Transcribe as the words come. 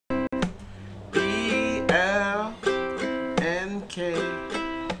K.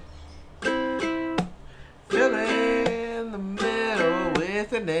 Fill in the middle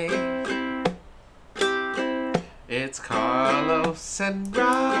with an A. It's Carlos and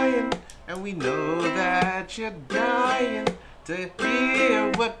Ryan, and we know that you're dying to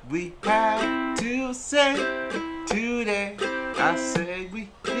hear what we have to say today. I say we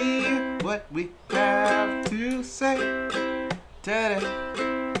hear what we have to say today.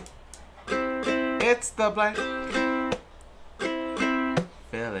 It's the blank.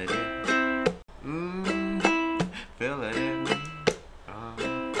 Fill it in. Fill it in.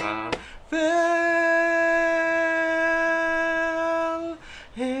 Fill it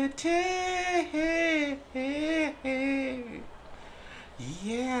in.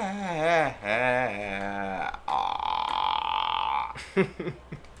 Yeah.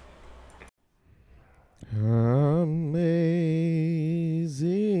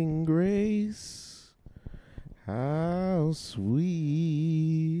 Amazing grace, how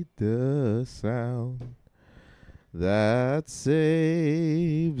sweet the sound that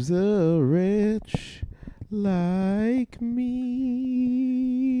saves a wretch like me.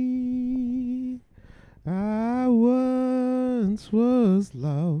 I once was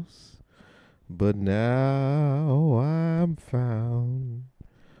lost, but now I'm found.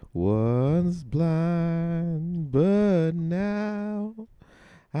 Once blind, but now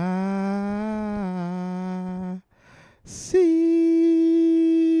I see.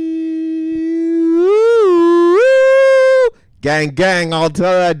 Gang, gang, all till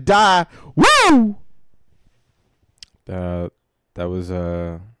I die. Woo! That was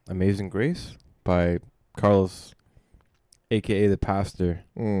Amazing Grace by Carlos, a.k.a. the pastor.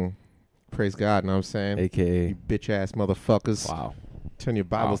 Praise God, know what I'm saying? A.k.a. You bitch-ass motherfuckers. Wow. Turn your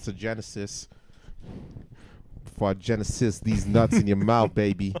Bibles to Genesis. Before I Genesis these nuts in your mouth,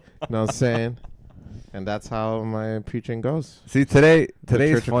 baby. You know what I'm saying? And that's how my preaching goes. See, today Church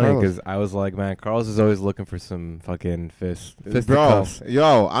is of funny Carlos. because I was like, man, Carlos is always looking for some fucking fist Bro, cuffs.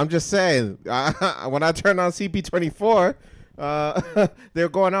 yo, I'm just saying, when I turned on CP24, they're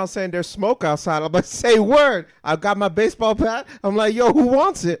going out saying there's smoke outside. I'm like, say word. I got my baseball bat. I'm like, yo, who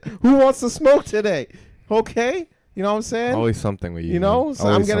wants it? Who wants the smoke today? Okay? You know what I'm saying? Always something with you. You know, man. so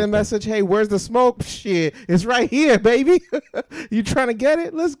I'm Always getting a something. message, hey, where's the smoke? Shit, it's right here, baby. You trying to get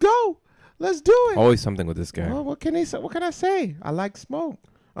it? Let's go. Let's do it. Always something with this guy. Well, what can he say? What can I say? I like smoke.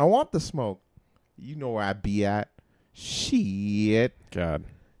 I want the smoke. You know where I be at. Shit. God.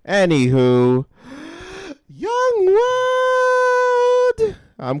 Anywho, Young World.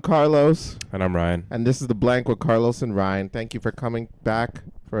 I'm Carlos. And I'm Ryan. And this is The Blank with Carlos and Ryan. Thank you for coming back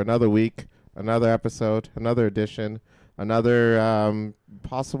for another week, another episode, another edition, another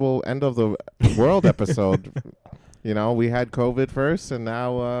possible end of the world episode. You know, we had COVID first, and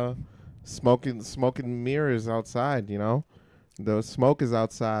now smoking mirrors outside, you know. The smoke is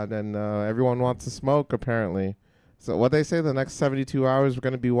outside, and everyone wants to smoke, apparently. So what they say, the next 72 hours we're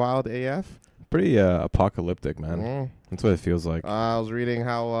going to be wild AF? Pretty apocalyptic, man. That's what it feels like. I was reading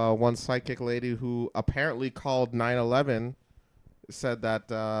how one psychic lady who apparently called 9/11 said that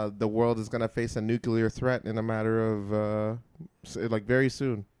the world is going to face a nuclear threat in a matter of, like, very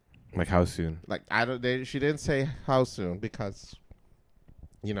soon. Like how soon? Like, she didn't say how soon because,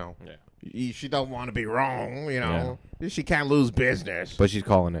 you know, she don't want to be wrong, you know. Yeah. She can't lose business. But she's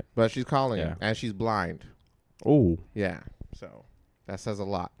calling it. But she's calling it, and she's blind. Oh. Yeah, so that says a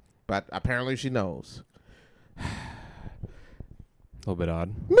lot. But apparently she knows. A little bit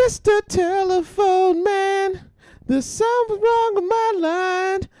odd. Mr. Telephone Man, there's something wrong with my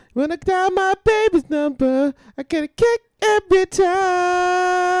line. When I dial my baby's number, I get a kick every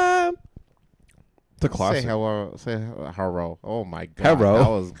time. It's a classic. Say hello. Say hello. Oh, my God. Hello. That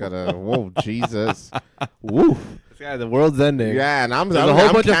was going to, whoa, Jesus. Woo. Yeah, the world's ending. Yeah, and There's a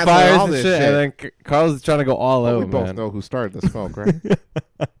whole bunch of fires and shit, and then Carl's is trying to go all out, we both man. know who started the smoke, right?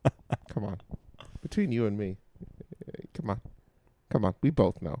 Come on. Between you and me. Come on. Come on. We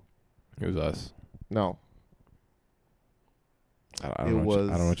both know. It was us. No. I don't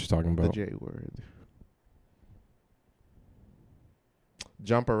know what you're talking about. The J word.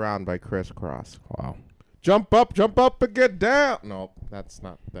 Jump Around by Criss Cross. Wow. Jump up and get down. No, that's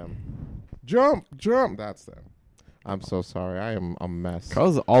not them. Jump. That's them. I'm so sorry. I am a mess.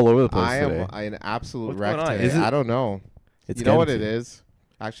 Carl's all over the place I today. am an absolute What's wreck going on? today. Is it- I don't know. It's You know what getting it to- is?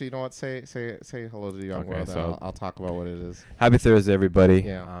 Actually, you know what? Say hello to the young Okay, world. so- And I'll talk about what it is. Happy Thursday, everybody.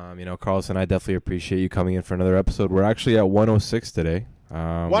 Yeah. You know, Carlos and I definitely appreciate you coming in for another episode. We're actually at 106 today.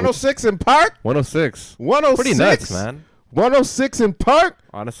 106 in Park? 106. 106? Pretty nuts, man. 106 in Park.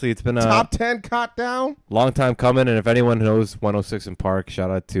 Honestly, it's been a top 10 caught down. Long time coming, and if anyone knows 106 in Park,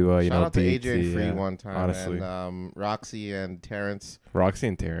 shout out to shout out to BT, AJ and Free one time, honestly, and Roxy and Terrence.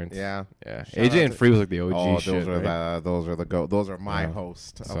 Yeah. Shout AJ and Free was like the OG. Oh, shit, those are my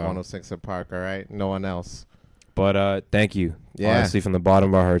hosts of 106 in Park. All right, no one else. But thank you, honestly, from the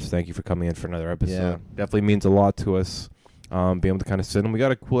bottom of our hearts. Thank you for coming in for another episode. Yeah. Definitely means a lot to us. Being able to kind of sit, and we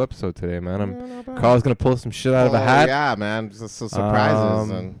got a cool episode today, man. Carl's gonna pull some shit out of a hat. Yeah, man, just surprises,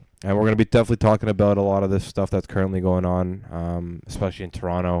 and we're gonna be definitely talking about a lot of this stuff that's currently going on, especially in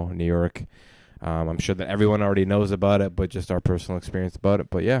Toronto, New York. I'm sure that everyone already knows about it, but just our personal experience about it.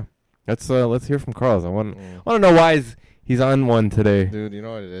 But yeah, let's hear from Carl's. I want to know why he's on one today, dude. You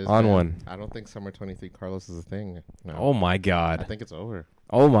know what it is? On one. I don't think Summer 23 Carlos is a thing. No. Oh my God. I think it's over.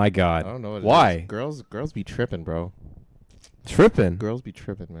 Oh my God. I don't know why. Girls be tripping, bro. Tripping. Girls be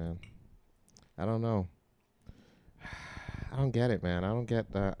tripping, man. I don't know. I don't get it, man. I don't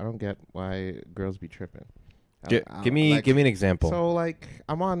get why girls be tripping. Give me an example. So like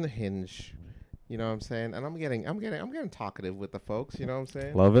I'm on Hinge, you know what I'm saying, and I'm getting talkative with the folks, you know what I'm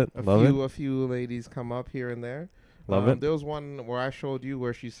saying. Love it. A few ladies come up here and there. Love it. There was one where I showed you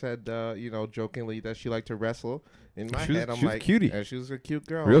where she said, jokingly that she liked to wrestle. In my head, I'm like, cutie. And she was a cute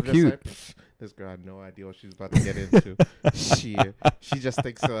girl. Real cute. Like, this girl had no idea what she was about to get into. she just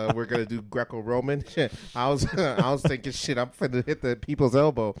thinks we're gonna do Greco-Roman. I was thinking, shit, I'm finna hit the people's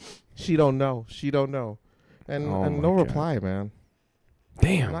elbow. She don't know. And no reply, man.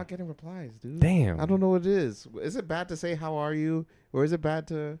 Damn. I'm not getting replies, dude. Damn. I don't know what it is. Is it bad to say how are you, or is it bad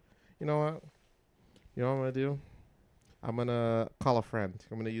to, you know what? You know what I'm gonna do? I'm gonna call a friend.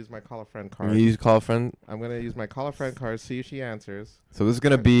 I'm gonna use my call a friend card. You use call a friend? I'm gonna use my call a friend card. See if she answers. So this is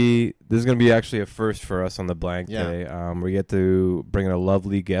gonna be actually a first for us on the blank today. We get to bring in a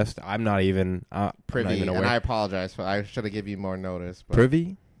lovely guest. I'm not even privy, and I apologize for. I should have given you more notice. But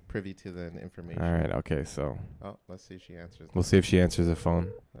privy to the information. All right. Okay. So. Oh, let's see if she answers. We'll see if she answers the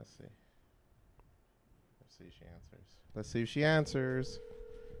phone. Let's see if she answers.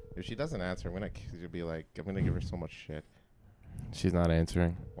 If she doesn't answer, I'm gonna give her so much shit. She's not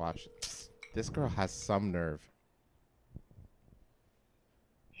answering. Watch. This girl has some nerve.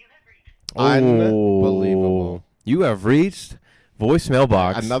 Unbelievable. You have reached voicemail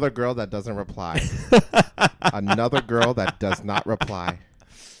box. Another girl that doesn't reply. Another girl that does not reply.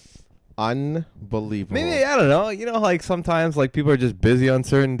 Unbelievable. Maybe, I don't know. You know, like sometimes like people are just busy on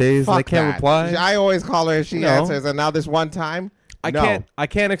certain days and they can't reply. I always call her and she answers, and now this one time, I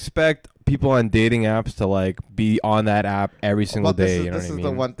can't expect people on dating apps to like be on that app every single day. This is the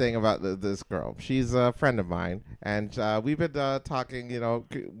one thing about this girl. She's a friend of mine, and we've been talking. You know,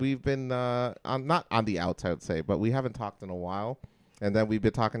 we've been not on the outs, I would say, but we haven't talked in a while. And then we've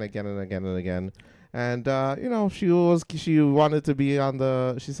been talking again and again and again. And she wanted to be on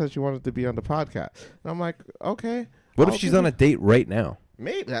the. She said she wanted to be on the podcast. And I'm like, okay. What if she's on a date right now?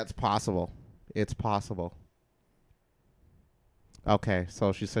 Maybe that's possible. It's possible. Okay,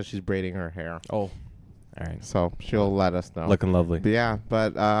 so she says she's braiding her hair. Oh, all right. So she'll let us know. Looking lovely.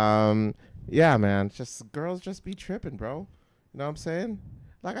 But man, girls just be tripping, bro. You know what I'm saying?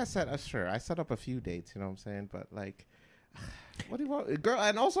 Like I said, sure, I set up a few dates. You know what I'm saying? But like, what do you want, girl?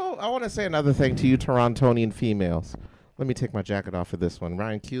 And also, I want to say another thing to you, Torontonian females. Let me take my jacket off for this one.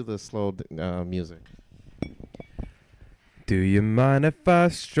 Ryan, cue the slow music. Do you mind if I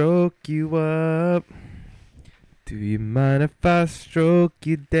stroke you up? Do you mind if I stroke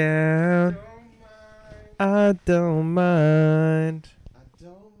you down? I don't mind.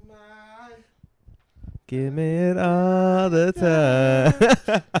 Give me it all the time.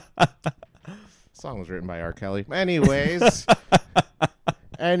 Song was written by R. Kelly. Anyways,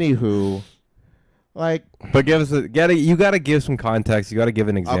 anywho, like, but you gotta give some context. You gotta give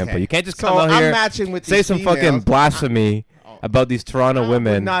an example. Okay. You can't just come out here matching say some females. Fucking blasphemy about these Toronto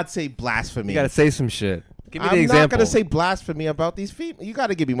women. I would not say blasphemy. You gotta say some shit. Give me the example. I'm not going to say blasphemy about these females. You got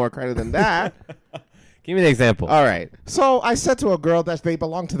to give me more credit than that. Give me the example. All right. So I said to a girl that they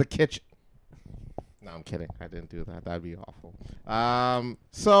belong to the kitchen. No, I'm kidding. I didn't do that. That'd be awful.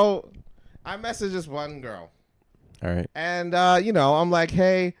 So I messaged this one girl. All right. And, I'm like,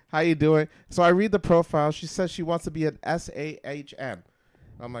 hey, how you doing? So I read the profile. She says she wants to be an SAHM.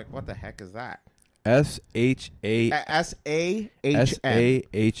 I'm like, what the heck is that? SAHM.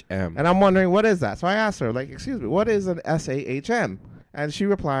 And I'm wondering, what is that? So I asked her, like, excuse me, what is an SAHM? And she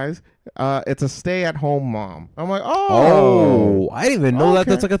replies, it's a stay-at-home mom. I'm like, oh. I didn't even know that.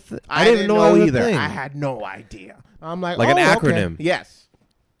 That's like a I didn't know either. I had no idea. I'm like, an acronym. Okay. Yes.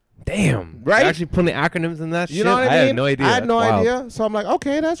 Damn. Right? You're actually putting acronyms in that shit? You know what I mean? had no idea. I had no idea. So I'm like,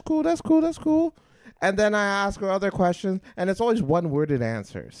 okay, that's cool. And then I ask her other questions, and it's always one-worded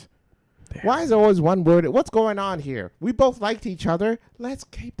answers. Damn. Why is it always one word? What's going on here? We both liked each other. Let's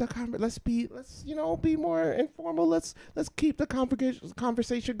keep the let's be more informal. Let's keep the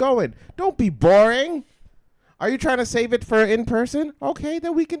conversation going. Don't be boring. Are you trying to save it for in person? Okay,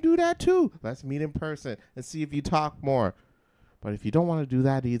 then we can do that too. Let's meet in person and see if you talk more. But if you don't want to do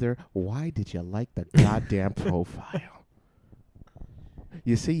that either, why did you like the goddamn profile?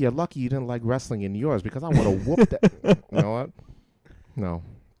 You see, you're lucky you didn't like wrestling in yours, because I would have whooped that. You know what? No.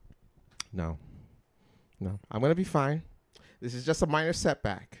 I'm going to be fine. This is just a minor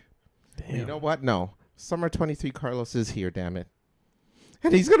setback. Damn. You know what? No. Summer 23 Carlos is here, damn it.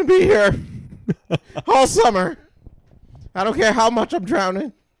 And he's going to be here all summer. I don't care how much I'm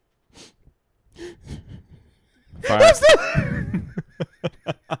drowning. Fire.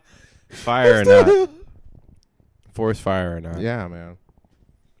 Fire or not. Forest fire or not. Yeah, man.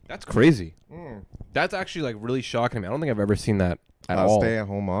 That's crazy. That's actually like really shocking me. I don't think I've ever seen that at all. Stay at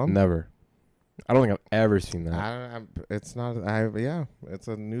home mom? Never. I don't think I've ever seen that. It's not. It's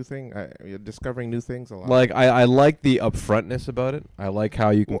a new thing. You're discovering new things a lot. Like I like the upfrontness about it. I like how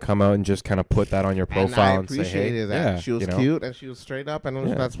you can come out and just kind of put that on your profile and say, "Hey, that. Yeah, she was cute and she was straight up,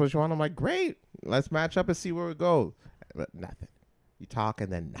 and that's what you want." I'm like, "Great, let's match up and see where we go." But nothing. You talk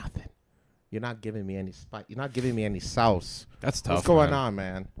and then nothing. You're not giving me any spite. You're not giving me any sauce. That's tough. What's going on,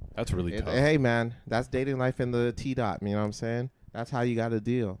 man? That's really tough. Hey, man, that's dating life in the T-dot. You know what I'm saying? That's how you got to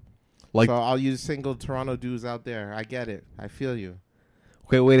deal. Like, so all you single Toronto dudes out there, I get it. I feel you.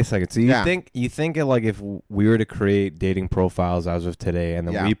 Okay, wait a second. So you think like if we were to create dating profiles as of today, and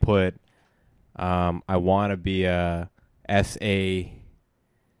then we put, I want to be a SAHD,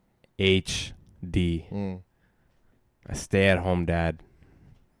 a stay-at-home dad.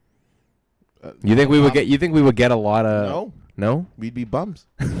 You think we would get? You think we would get a lot of? No. We'd be bums.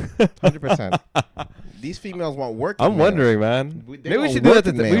 100%. These females want work. I'm wondering, man. Maybe we should do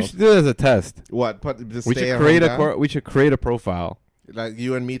that. We should do it as a test. What? We should create we should create a profile. Like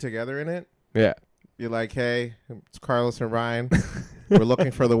you and me together in it. Yeah. You're like, hey, it's Carlos and Ryan. We're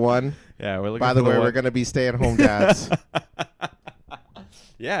looking for the one. Yeah, we're looking. By the way, we're gonna be stay-at-home dads.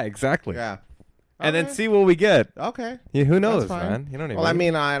 Yeah, exactly. Yeah. And then see what we get. Okay. Yeah, who knows, man? You don't even. Well, I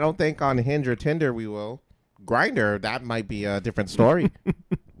mean, I don't think on Hinge or Tinder we will. Grindr, that might be a different story.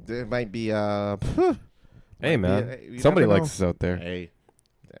 It might be hey, man. Somebody likes us out there. Hey.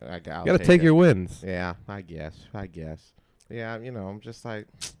 You got to take your wins. Yeah, I guess. Yeah, I'm just like,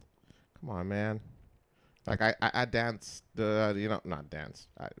 come on, man. Like, I danced, not dance.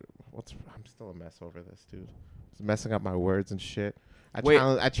 I'm still a mess over this, dude. It's messing up my words and shit.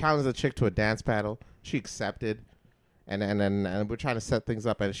 I challenged the chick to a dance battle. She accepted. And we're trying to set things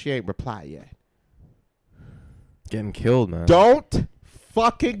up, and she ain't replied yet. Getting killed, man. Don't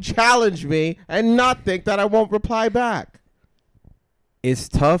fucking challenge me and not think that I won't reply back. It's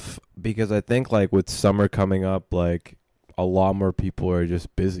tough because I think, like, with summer coming up, like, a lot more people are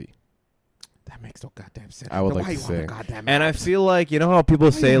just busy. That makes no goddamn sense. I would like to say. And apps? I feel like, you know how people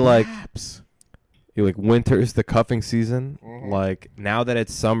say, like, winter is the cuffing season? Mm-hmm. Like, now that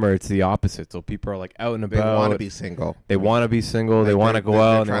it's summer, it's the opposite. So people are, like, out and about. They want to be single. They want to be single. Like, they want to go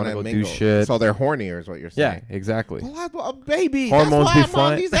out. And they want to go do shit. So they're hornier is what you're saying. Yeah, exactly. Well, baby, hormones that's why be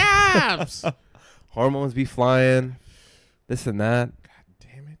flying. On these apps. Hormones be flying. This and that. God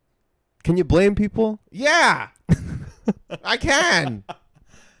damn it. Can you blame people? Yeah. I can.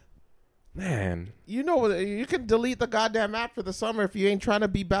 Man. You can delete the goddamn app for the summer if you ain't trying to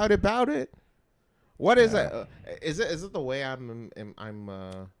be bout it. What is it? Is it the way I'm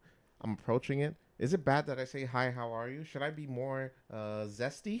approaching it? Is it bad that I say hi? How are you? Should I be more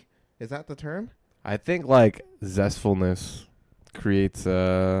zesty? Is that the term? I think like zestfulness creates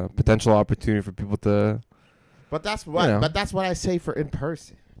a potential opportunity for people to. But that's what. But that's what I say for in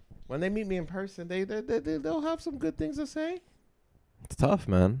person. When they meet me in person, they'll have some good things to say. It's tough,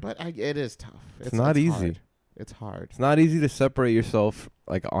 man. But it is tough. It's not easy. Hard. It's hard. It's not easy to separate yourself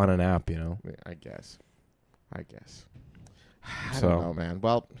like on an app, you know. I guess. I don't know, man.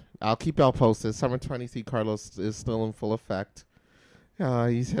 Well, I'll keep y'all posted. Summer 23 Carlos is still in full effect.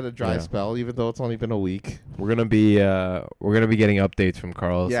 He's had a dry spell, even though it's only been a week. We're gonna be getting updates from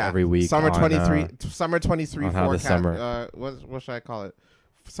Carlos every week. Summer 23 forecast. How the summer. What should I call it?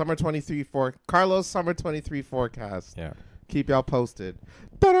 Summer 23 Carlos Summer 23 forecast. Yeah. Keep y'all posted.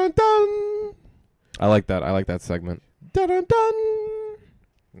 Dun dun dun. I like that. I like that segment. Dun dun dun.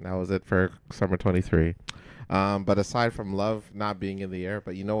 That was it for Summer 23. But aside from love not being in the air,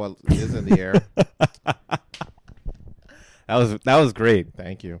 but you know what is in the air? That was great.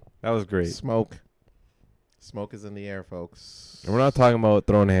 Thank you. That was great. Smoke is in the air, folks. And we're not talking about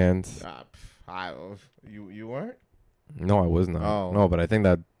throwing hands. You weren't? No, I was not. Oh. No, but I think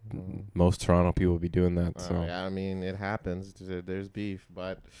that most Toronto people would be doing that. So Yeah, I mean, it happens. There's beef.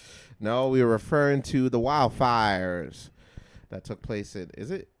 But no, we were referring to the wildfires that took place in,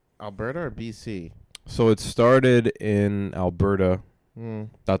 is it Alberta or BC? So it started in Alberta. Mm.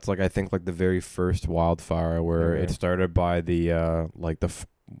 That's like I think like the very first wildfire where Okay. it started by the like the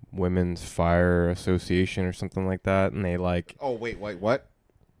Women's Fire Association or something like that, and they like Oh, wait, what?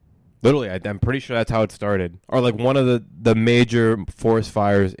 literally I'm pretty sure that's how it started, or like one of the major forest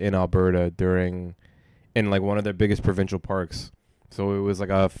fires in Alberta in like one of their biggest provincial parks. So it was like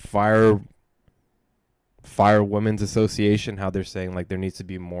a fire women's association. How they're saying like there needs to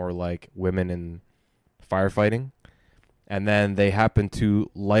be more like women in firefighting. And then they happened to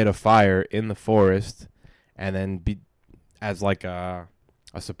light a fire in the forest, and then as like a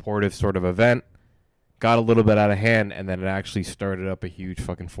supportive sort of event, got a little bit out of hand, and then it actually started up a huge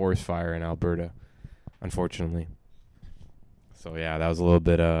fucking forest fire in Alberta, unfortunately. So yeah, that was a little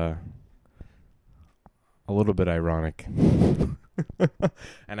bit ironic.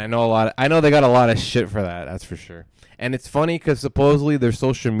 And I know they got a lot of shit for that, that's for sure. And it's funny because supposedly their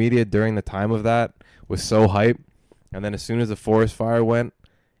social media during the time of that was so hype. And then as soon as the forest fire went,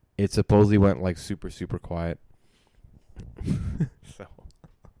 it supposedly went like super, super quiet. So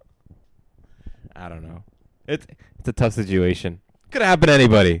I don't know. It's a tough situation. Could happen to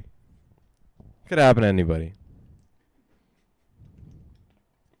anybody.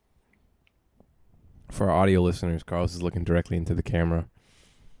 For our audio listeners, Carlos is looking directly into the camera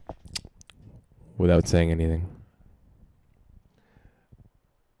without saying anything.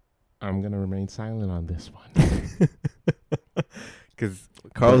 I'm going to remain silent on this one. Because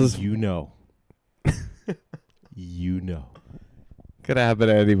Carlos, you know. You know. could happen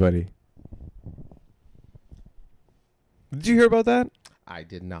to anybody. Did you hear about that? I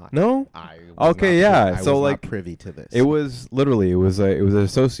did not. No? I was Okay, not yeah. I So, was like, not privy to this. It was an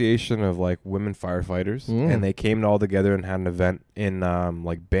association of like women firefighters, and they came all together and had an event in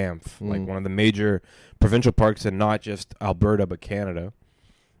like Banff, like one of the major provincial parks in not just Alberta but Canada.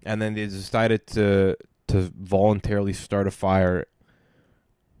 And then they decided to voluntarily start a fire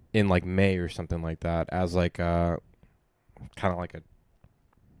in like May or something like that as like kind of like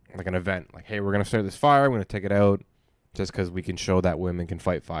an event. Like, hey, we're gonna start this fire. We're gonna take it out just because we can show that women can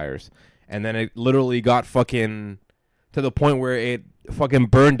fight fires. And then it literally got fucking to the point where it fucking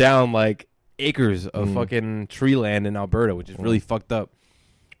burned down like acres of fucking tree land in Alberta, which is really fucked up.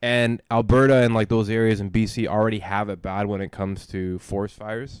 And Alberta and like those areas in BC already have it bad when it comes to forest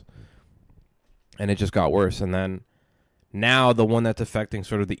fires. And it just got worse. And then now the one that's affecting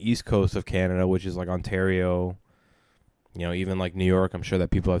sort of the east coast of Canada, which is like Ontario, you know, even like New York, I'm sure that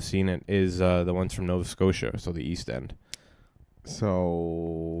people have seen it, is the ones from Nova Scotia, so the east end.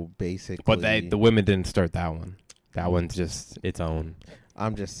 So basically, But the women didn't start that one. That one's just its own.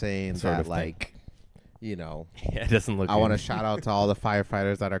 I'm just saying sort that, of thing. like, you know, Yeah, it doesn't look. I want to shout out to all the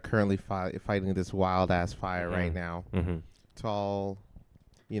firefighters that are currently fighting this wild ass fire right now. Mm-hmm. To all,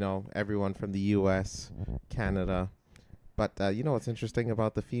 you know, everyone from the U.S., Canada. But you know what's interesting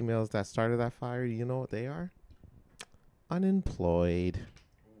about the females that started that fire? You know what they are? Unemployed.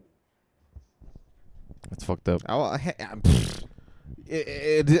 That's fucked up. Oh,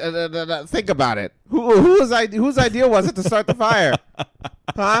 think about it. Whose idea was it to start the fire?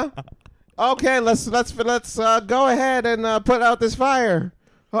 Huh? Okay, let's go ahead and put out this fire.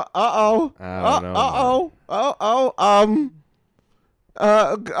 Oh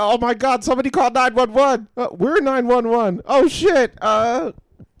my God! Somebody called 911. We're 911. Oh shit!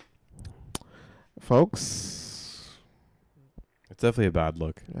 Folks, It's definitely a bad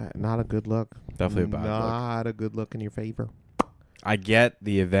look. not a good look. Definitely a bad look. Not a good look in your favor. I get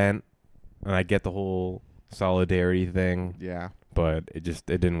the event, and I get the whole solidarity thing, Yeah. but it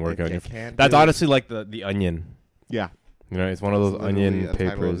didn't work If out. you can't That's do it- honestly like the Onion. Yeah. You know, it's one of those It's literally Onion a title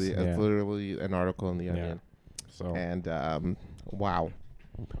of papers. the- Yeah. It's literally an article in the Yeah. Onion. So And wow.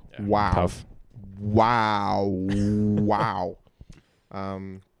 yeah, Wow. tough. Wow. Wow.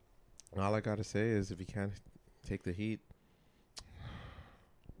 All I gotta say is if you can't take the heat,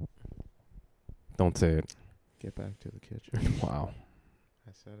 Don't say it. get back to the kitchen. Wow.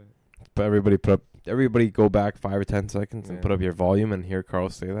 I said it. But everybody go back 5 or 10 seconds and Yeah. put up your volume and hear Carl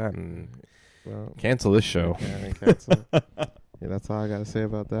say that and Well, cancel this show. cancel. Yeah, that's all I gotta say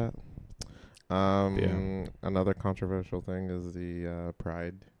about that. Another controversial thing is the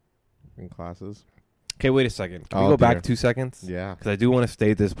pride in classes. Okay, wait a second. Can we Oh, go dear. back 2 seconds? Yeah. Because I do want to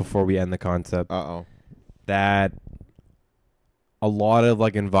state this before we end the concept. Uh-oh. That a lot of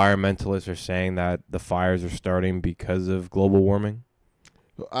like environmentalists are saying that the fires are starting because of global warming.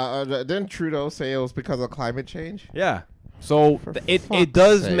 Didn't Trudeau say it was because of climate change? Yeah. So it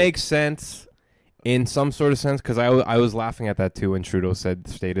does make sense in some sort of sense, because I was laughing at that too when Trudeau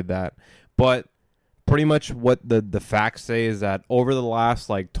stated that. But pretty much what the facts say is that over the last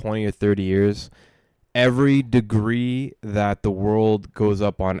like 20 or 30 years, every degree that the world goes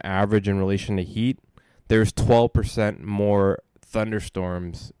up on average in relation to heat, there's 12% more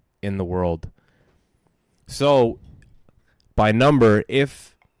thunderstorms in the world. So by number,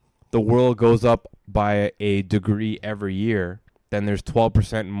 if the world goes up by a degree every year, then there's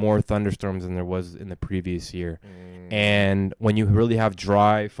 12% more thunderstorms than there was in the previous year. And when you really have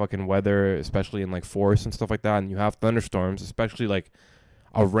dry fucking weather, especially in like forests and stuff like that, and you have thunderstorms, especially like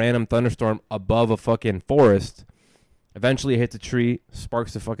a random thunderstorm above a fucking forest, eventually it hits a tree,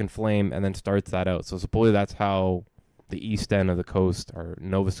 sparks a fucking flame, and then starts that out. So supposedly that's how the east end of the coast, or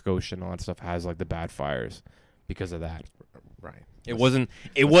Nova Scotia and all that stuff, has like the bad fires because of that. Right. It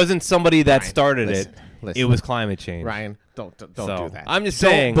wasn't somebody that started listen. It was climate change. Ryan, don't do that. I'm just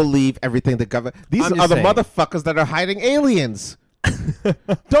saying. Don't believe everything the government. These are the motherfuckers that are hiding aliens.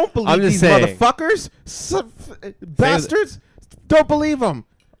 Don't believe these motherfuckers, bastards. Don't believe them.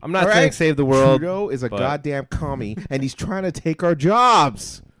 I'm not saying save the world. Trudeau is a goddamn commie, and he's trying to take our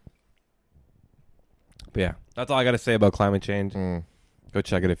jobs. But yeah, that's all I got to say about climate change. Go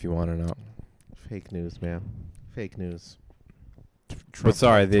check it if you want or not. Fake news, man. Fake news. But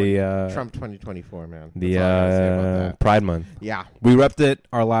sorry, Trump 2024, man. The Pride Month. Yeah, we repped it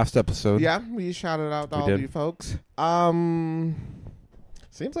our last episode. Yeah, we shouted out all you folks.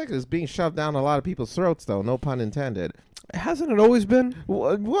 Seems like it's being shoved down a lot of people's throats, though. No pun intended. Hasn't it always been?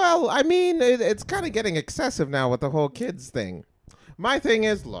 Well, I mean, it's kind of getting excessive now with the whole kids thing. My thing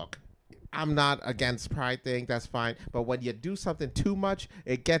is, look, I'm not against Pride thing. That's fine. But when you do something too much,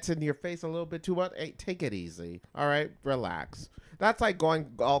 it gets into your face a little bit too much. Hey, take it easy. All right? Relax. That's like going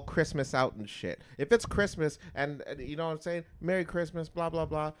all Christmas out and shit. If it's Christmas and you know what I'm saying? Merry Christmas, blah, blah,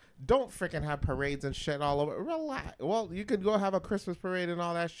 blah. Don't freaking have parades and shit all over. Relax. Well, you could go have a Christmas parade and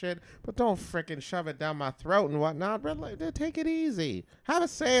all that shit, but don't freaking shove it down my throat and whatnot. Take it easy. Have a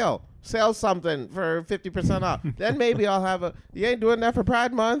sale. Sell something for 50% off. Then maybe I'll have a... You ain't doing that for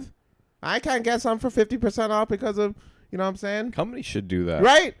Pride Month? I can't get some for 50% off because of... You know what I'm saying? Companies should do that.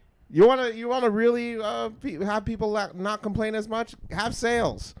 Right? You wanna really have people not complain as much? Have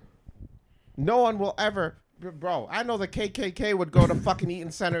sales. No one will ever, bro. I know the KKK would go to fucking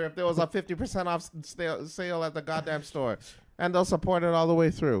Eaton Center if there was a 50% off sale at the goddamn store, and they'll support it all the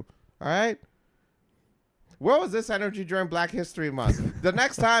way through. All right. Where was this energy during Black History Month? The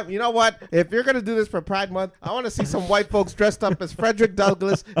next time, you know what? If you're going to do this for Pride Month, I want to see some white folks dressed up as Frederick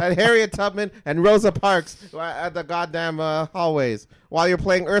Douglass and Harriet Tubman and Rosa Parks at the goddamn hallways while you're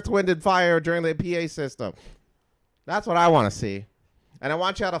playing Earth, Wind, and Fire during the PA system. That's what I want to see. And I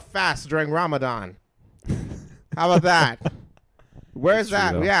want you to fast during Ramadan. How about that? Where's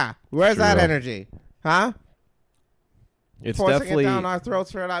that? Yeah. Where's that energy? Huh? It's forcing definitely it down our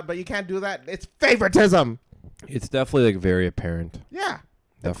throats for a lot, but you can't do that. It's favoritism. It's definitely like very apparent. Yeah,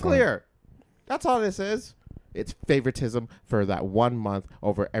 definitely. It's clear. That's all this is. It's favoritism for that 1 month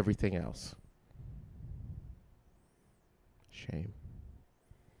over everything else. Shame.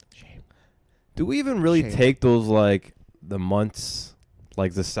 Do we even really take those like the months,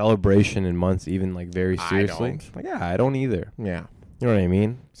 like the celebration in months, even like very seriously? I don't. Like, yeah, I don't either. Yeah. You know what I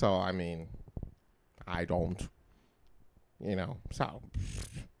mean? So I mean, I don't. You know, so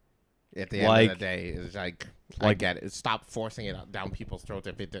at the end of the day, it's like I get it. Stop forcing it down people's throats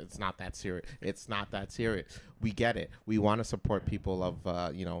if it's not that serious. It's not that serious. We get it. We want to support people of,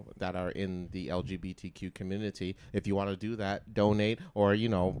 that are in the LGBTQ community. If you want to do that, donate or,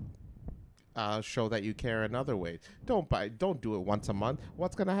 show that you care in other ways. Don't do it once a month.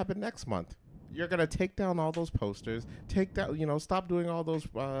 What's going to happen next month? You're going to take down all those posters, stop doing all those,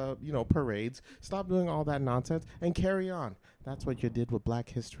 parades, stop doing all that nonsense, and carry on. That's what you did with Black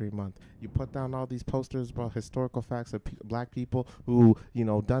History Month. You put down all these posters about historical facts of black people who,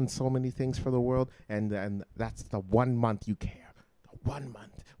 done so many things for the world, and that's the 1 month you care. The 1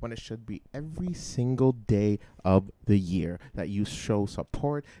 month, when it should be every single day of the year that you show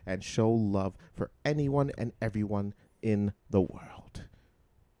support and show love for anyone and everyone in the world.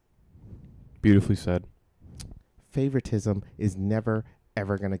 Beautifully said. Favoritism is never,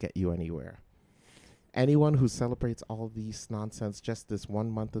 ever going to get you anywhere. Anyone who celebrates all these nonsense just this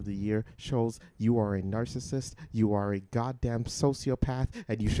 1 month of the year shows you are a narcissist, you are a goddamn sociopath,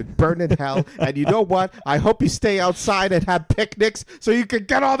 and you should burn in hell. And you know what? I hope you stay outside and have picnics so you can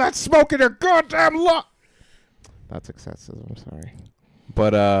get all that smoke in your goddamn lung. That's excessive. I'm sorry.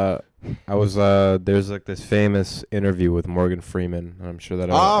 But I was there's like this famous interview with Morgan Freeman. I'm sure that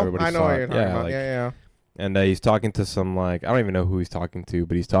everybody I know saw what it. you're talking about. Like, Yeah. and he's talking to some like I don't even know who he's talking to,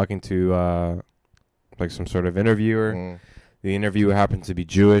 but he's talking to like some sort of interviewer. Mm. The interviewer happens to be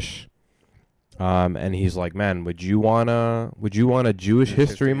Jewish. And he's like, "Man, would you want a Jewish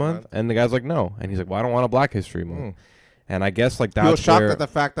History Month?" And the guy's like, "No." And he's like, "Well, I don't want a Black History Month." And I guess like that's he was shocked where at the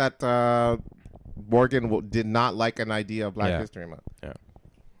fact that Morgan did not like an idea of Black Yeah. History Month. Yeah.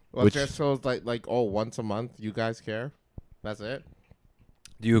 Well, Which- it just shows like once a month you guys care. That's it.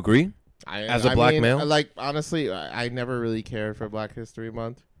 Do you agree? As a black male? Like honestly, I never really cared for Black History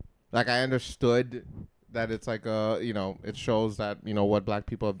Month. Like I understood that it's like it shows that what black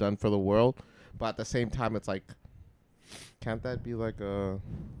people have done for the world, but at the same time it's like, can't that be like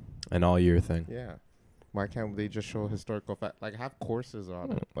An all year thing. yeah? Why can't they just show historical fact? Like have courses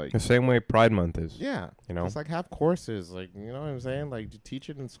on it, like The same way Pride Month is. yeah, just like have courses, like you know what I'm saying, like teach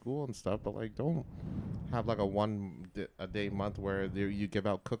it in school and stuff, but like don't have like a day month where you give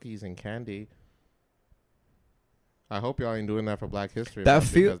out cookies and candy. I hope y'all ain't doing that for Black History. That Month,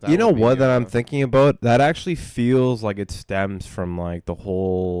 feel because you know would be, what that I'm thinking about? That actually feels like it stems from like the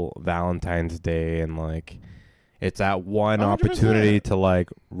whole Valentine's Day and like it's that one 100%. opportunity to like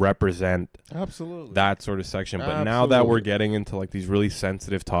represent Absolutely that sort of section. But now that we're Absolutely. getting into like these really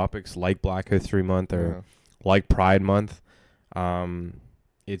sensitive topics like Black History Month or Yeah. like Pride Month,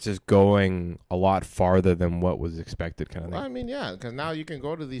 it's just going a lot farther than what was expected kind of Well, I thing. mean, yeah, because now you can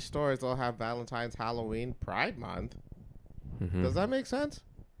go to these stores. They'll have Valentine's, Halloween, Pride Month. Mhm. Does that make sense?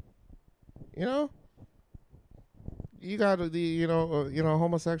 You know, you got the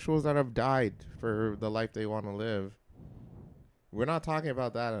homosexuals that have died for the life they want to live. We're not talking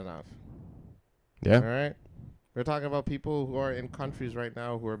about that enough. Yeah. All right, we're talking about people who are in countries right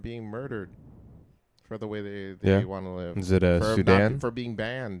now who are being murdered for the way they Yeah. want to live. Is it for Sudan? for being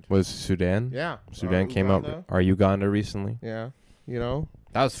banned. Was Sudan? Yeah, Sudan came Uganda. out. Are Uganda recently? Yeah, you know.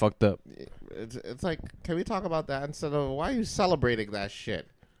 That was fucked up. It's like, can we talk about that instead of why are you celebrating that shit?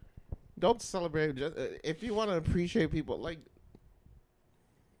 Don't celebrate. Just, if you want to appreciate people, like,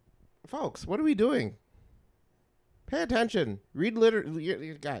 folks, what are we doing? Pay attention. Read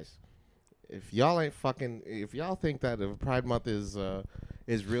guys. If y'all think that if Pride Month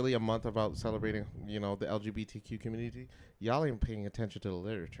is really a month about celebrating, the LGBTQ community, y'all ain't paying attention to the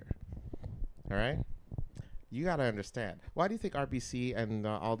literature. All right. You got to understand. Why do you think RBC and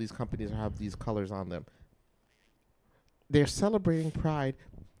all these companies have these colors on them? They're celebrating Pride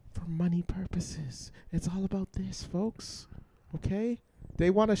for money purposes. It's all about this, folks. Okay? They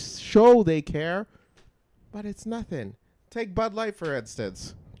want to show they care, but it's nothing. Take Bud Light, for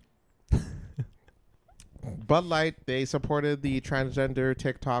instance. Bud Light, they supported the transgender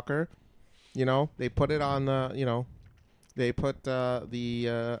TikToker. They put it on they put her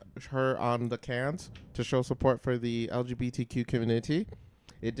on the cans to show support for the LGBTQ community.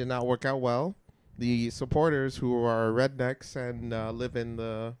 It did not work out well. The supporters who are rednecks and live in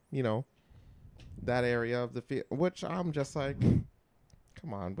the that area of the field, which I'm just like,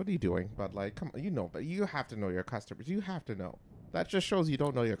 come on, what are you doing? But like, come on, but you have to know your customers. You have to know. That just shows you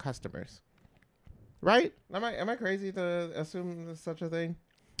don't know your customers, right? Am I crazy to assume there's such a thing?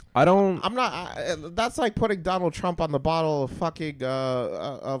 I'm not. That's like putting Donald Trump on the bottle of fucking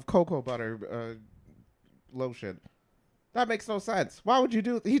of cocoa butter lotion. That makes no sense. Why would you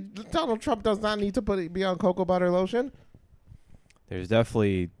do? Donald Trump does not need to be on cocoa butter lotion. There's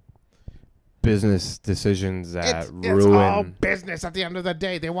definitely business decisions that ruin. It's all business at the end of the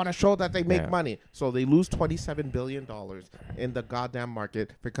day. They want to show that they make money. So they lose $27 billion in the goddamn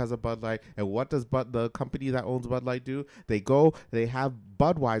market because of Bud Light. And what does the company that owns Bud Light do? They have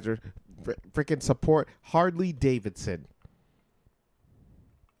Budweiser freaking support Harley Davidson.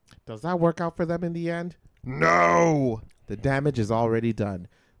 Does that work out for them in the end? No. The damage is already done.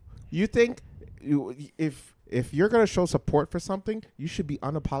 You think if you're going to show support for something, you should be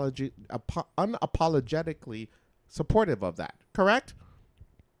unapologetically supportive of that. Correct?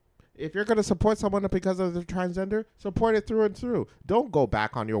 If you're going to support someone because of their transgender, support it through and through. Don't go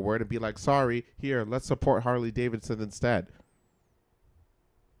back on your word and be like, sorry, here, let's support Harley Davidson instead.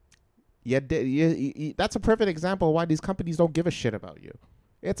 That's a perfect example of why these companies don't give a shit about you.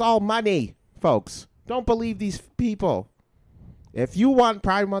 It's all money, folks. Don't believe these people. If you want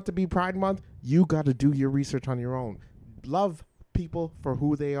Pride Month to be Pride Month, you got to do your research on your own. Love people for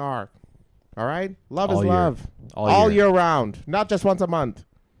who they are. All right? Love is love. All year round. Not just once a month.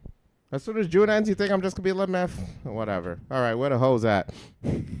 As soon as June ends, you think I'm just going to be a little meth? Whatever. All right, where the hoes at?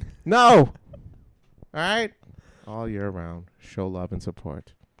 No. All right? All year round. Show love and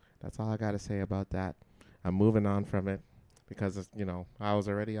support. That's all I got to say about that. I'm moving on from it because I was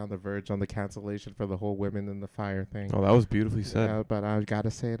already on the verge on the cancellation for the whole women in the fire thing. Oh, that was beautifully said. Yeah, but I gotta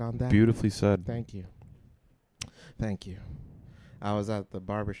say it on that. Beautifully said. Thank you. I was at the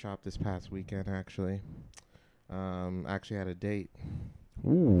barbershop this past weekend actually. Actually had a date.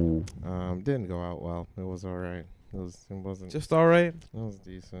 Ooh. Didn't go out well. It was all right. It wasn't Just all right. It was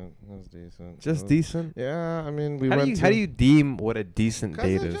decent. Just decent. Yeah, I mean, How do you deem what a decent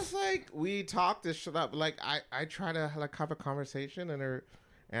date it's is? just like we talked this shit up. Like I try to like have a conversation, and her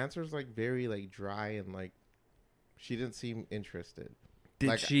answer's like very like dry, and like she didn't seem interested. Did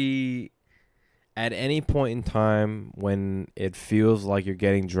like, she, at any point in time when it feels like you're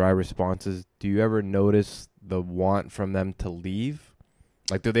getting dry responses, do you ever notice the want from them to leave?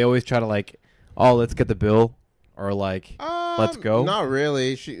 Like, do they always try to like, oh, let's get the bill? Or like, let's go? Not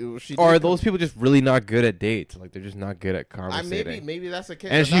really. She or are those people just really not good at dates? Like, they're just not good at conversating. Maybe that's the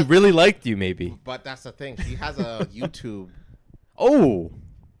case. And she really liked you, maybe. But that's the thing. She has a YouTube. Oh.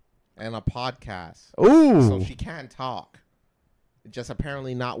 And a podcast. Oh. So she can talk. Just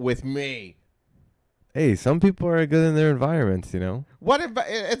apparently not with me. Hey, some people are good in their environments, What if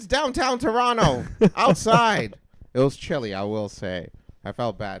it's downtown Toronto, outside? It was chilly, I will say. I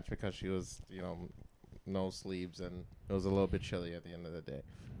felt bad because she was, no sleeves, and it was a little bit chilly at the end of the day.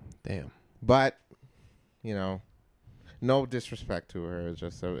 Damn. But, no disrespect to her. It's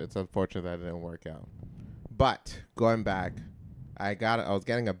just it's unfortunate that it didn't work out. But going back, I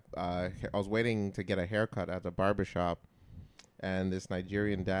was waiting to get a haircut at the barbershop, and this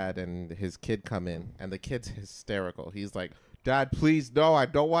Nigerian dad and his kid come in, and the kid's hysterical. He's like, "Dad, please, no, I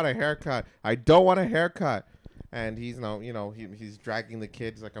don't want a haircut. I don't want a haircut." And he's he's dragging the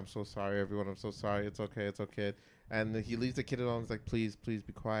kid. He's like, "I'm so sorry, everyone. I'm so sorry. It's okay. It's okay." And he leaves the kid alone. He's like, "Please, please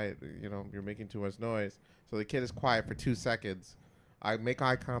be quiet. You're making too much noise." So the kid is quiet for 2 seconds. I make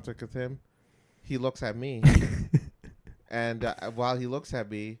eye contact with him. He looks at me. And while he looks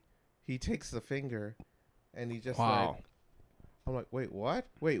at me, he takes the finger, and he just wow. I'm like, wait, what?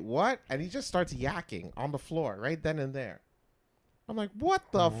 Wait, what? And he just starts yakking on the floor right then and there. I'm like, what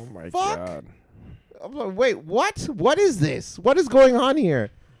the fuck? God. I'm like, wait, what? What is this? What is going on here?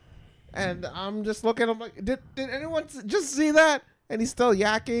 And I'm just looking. I'm like, did anyone just see that? And he's still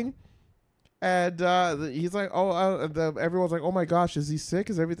yakking. And he's like, everyone's like, oh my gosh, is he sick?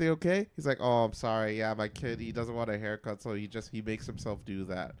 Is everything okay? He's like, oh, I'm sorry. Yeah, my kid, he doesn't want a haircut, so he makes himself do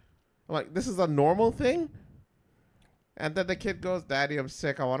that. I'm like, this is a normal thing? And then the kid goes, Daddy, I'm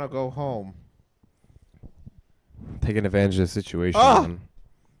sick. I want to go home. Taking advantage of the situation. Man.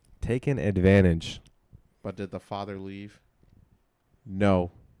 Taking advantage. But did the father leave?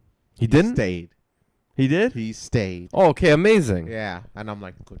 No. He didn't? Stayed. He did? He stayed. Oh, okay, amazing. Yeah. And I'm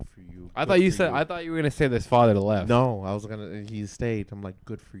like, good for you. I thought you were going to say this father left. No, he stayed. I'm like,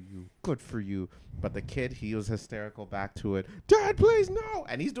 good for you. Good for you. But the kid, he was hysterical back to it. Dad, please, no.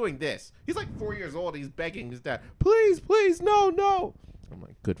 And he's doing this. He's like 4 years old. He's begging his dad, please, please, no, no. I'm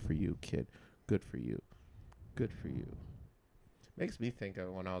like, good for you, kid. Good for you. Good for you. Makes me think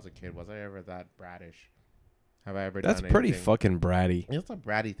of when I was a kid. Was I ever that brattish? Have I ever done anything? That's pretty fucking bratty. It's a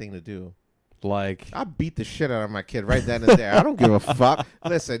bratty thing to do. Like, I beat the shit out of my kid right then and there. I don't give a fuck.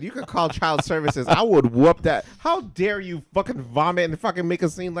 Listen, you can call child services. I would whoop that. How dare you fucking vomit and fucking make a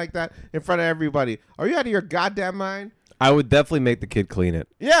scene like that in front of everybody? Are you out of your goddamn mind? I would definitely make the kid clean it.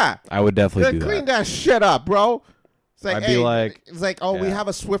 Yeah. I would definitely do that. Clean that shit up, bro. It's like, I'd be like, it's like, oh, we have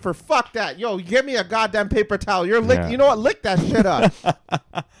a Swiffer. Fuck that. Yo, give me a goddamn paper towel. You know what? Lick that shit up.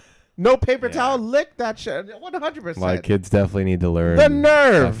 No paper towel, lick that shit. 100%. My kids definitely need to learn the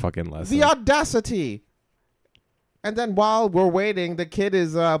nerve, that fucking lesson. the audacity. And then while we're waiting, the kid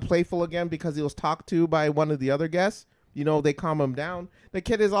is playful again because he was talked to by one of the other guests. They calm him down. The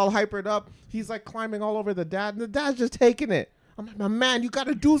kid is all hypered up. He's like climbing all over the dad, and the dad's just taking it. I'm like, my man, you got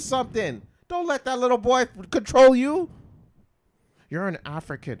to do something. Don't let that little boy control you. You're an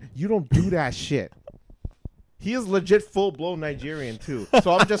African. You don't do that shit. He is legit full-blown Nigerian, too.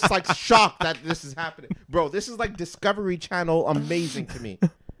 So I'm just, like, shocked that this is happening. Bro, this is, like, Discovery Channel amazing to me.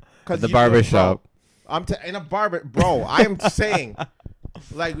 The barbershop. In a barber... Bro, I am saying,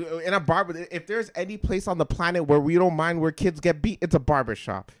 like, in a barber... If there's any place on the planet where we don't mind where kids get beat, it's a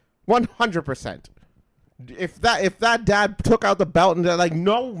barbershop. 100%. If that dad took out the belt and they're like,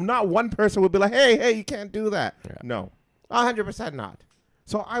 no, not one person would be like, hey, you can't do that. Yeah. No. 100% not.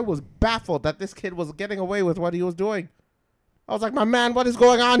 So I was baffled that this kid was getting away with what he was doing. I was like, my man, what is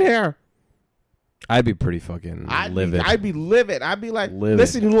going on here? I'd be pretty fucking livid. I'd be livid. I'd be like,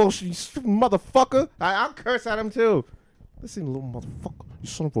 listen, you little motherfucker. I'll curse at him too. Listen, little motherfucker. You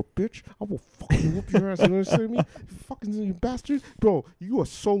son of a bitch. I will fucking whoop your ass. You understand me? You fucking you bastard. Bro, you are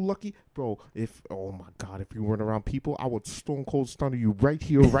so lucky. Bro, oh my God, if you weren't around people, I would stone cold stun you right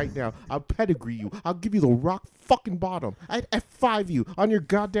here, right now. I'll pedigree you. I'll give you the rock fucking bottom. I'd F5 you on your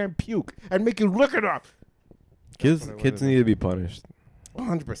goddamn puke and make you lick it up. Kids need to be punished.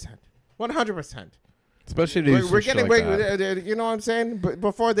 100%. 100%. Especially to we're getting, like that. you know what I'm saying? But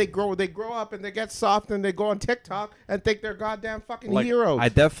before they grow up and they get soft and they go on TikTok and think they're goddamn fucking heroes. I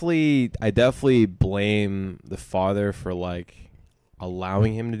definitely blame the father for like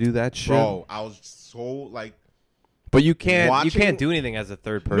allowing him to do that shit. Bro, I was so like. But you can't do anything as a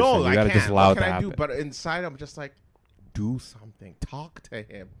third person. No, you gotta just allow it to happen. But inside, I'm just like, do something. Talk to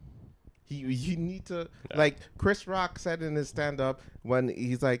him. You need to, like Chris Rock said in his stand-up when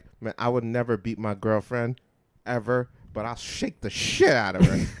he's like, man, I would never beat my girlfriend ever, but I'll shake the shit out of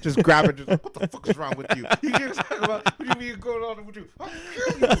her. Just grab her, just like, what the fuck is wrong with you? You get talking about, what do you mean going on with you? I'll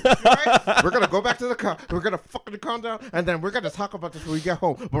kill you, right? We're going to go back to the car. We're going to fucking calm down, and then we're going to talk about this when we get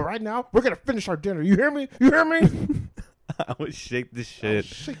home. But right now, we're going to finish our dinner. You hear me? You hear me? I would shake the shit.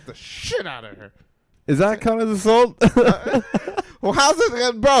 I'll shake the shit out of her. Is that kind of assault? Well, how's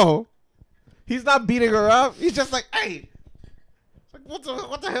this, bro? He's not beating her up. He's just like, hey, like,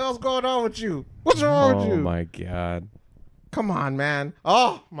 what the hell's going on with you? What's wrong with you? Oh my God! Come on, man.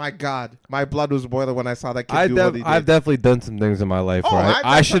 Oh my God, my blood was boiling when I saw that kid do what he did. I've definitely done some things in my life Oh, where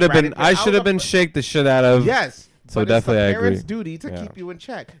I should have been shake the shit out of. Yes. So but definitely, I it's the agree. parents' duty to keep you in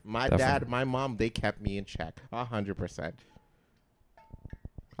check. My dad, my mom, they kept me in check 100%.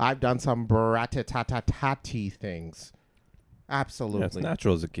 I've done some brat-ta-ta-ta-ty things. Absolutely. Yeah, it's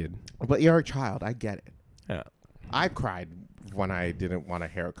natural as a kid. But you're a child. I get it. Yeah. I cried when I didn't want a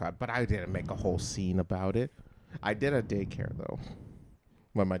haircut, but I didn't make a whole scene about it. I did a daycare, though,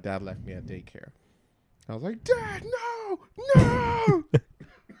 when my dad left me at daycare. I was like, Dad, no!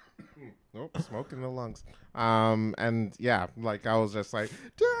 Nope, smoke in the lungs. And yeah, like I was just like,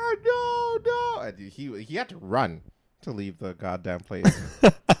 Dad, no! And he had to run to leave the goddamn place.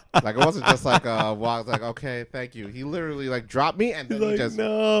 Like, it wasn't just like a walk. I was like, okay, thank you. He literally, like, dropped me, and then he just...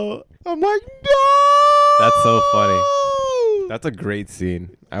 no. I'm like, no! That's so funny. That's a great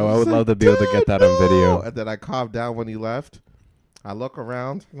scene. I would love to be able to get that on video. And then I calmed down when he left. I look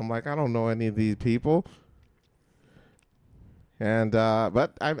around, and I'm like, I don't know any of these people. And,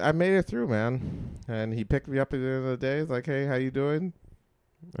 but I made it through, man. And he picked me up at the end of the day. He's like, hey, how you doing?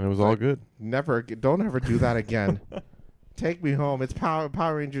 And it was all good. Don't ever do that again. Take me home. It's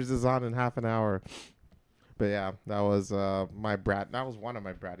Power Rangers is on in half an hour. But yeah, that was my brat. That was one of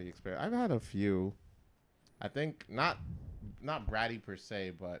my bratty experiences. I've had a few. I think not bratty per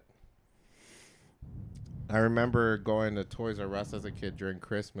se, but I remember going to Toys R Us as a kid during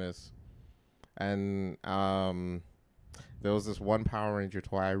Christmas, and there was this one Power Ranger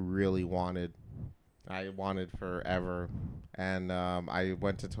toy I really wanted. I wanted forever. And I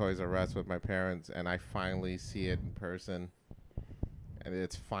went to Toys R Us with my parents, and I finally see it in person. And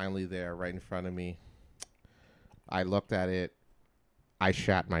it's finally there right in front of me. I looked at it. I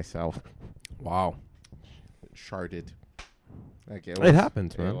shat myself. Wow. Sharted. Like it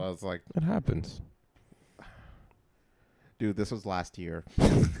happens, man. It was like... It happens. Dude, this was last year.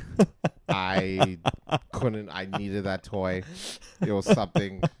 I needed that toy. It was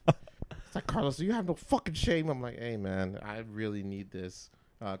something... It's like, Carlos, you have no fucking shame. I'm like, hey, man, I really need this.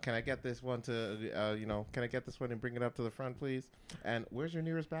 Can I get this one can I get this one and bring it up to the front, please? And where's your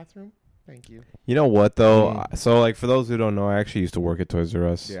nearest bathroom? Thank you. You know what, though? So, like, for those who don't know, I actually used to work at Toys R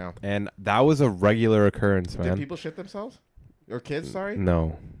Us. Yeah. And that was a regular occurrence, man. Did people shit themselves? Or kids, sorry?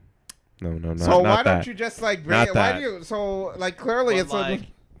 No. No, so why not don't you just, like, bring it? Why do you? So, like, clearly but it's like...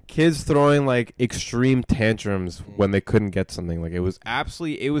 Kids throwing like extreme tantrums when they couldn't get something. Like it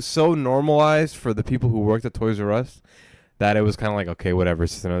was so normalized for the people who worked at Toys R Us that it was kind of like, okay, whatever,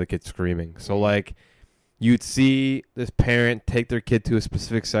 it's just another kid screaming. So like you'd see this parent take their kid to a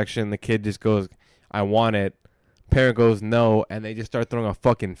specific section, the kid just goes, I want it. Parent goes, no, and they just start throwing a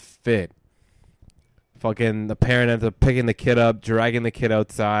fucking fit. Fucking the parent ends up picking the kid up, dragging the kid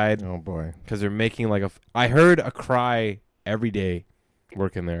outside. Oh boy. Because they're making like I heard a cry every day.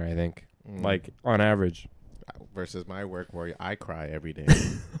 Working there, I think, like on average, versus my work where I cry every day.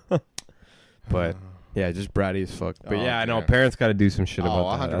 But yeah, just bratty as fuck. But yeah, I know yeah. parents got to do some shit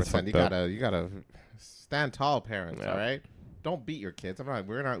about that. 100%. You gotta stand tall, parents. Yeah. All right, don't beat your kids.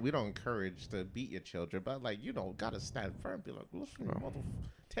 We don't encourage to beat your children, but like gotta stand firm. Be like, listen,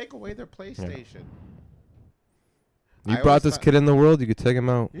 take away their PlayStation. Yeah. You brought this kid in the world. You could take him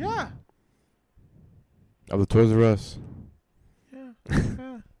out. Yeah. Of the Toys R Us.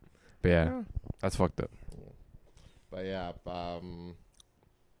 Yeah. But yeah, that's fucked up. But yeah,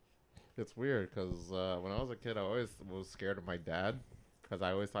 It's weird because when I was a kid, I always was scared of my dad because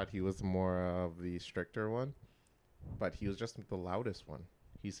I always thought he was more of the stricter one, but he was just the loudest one.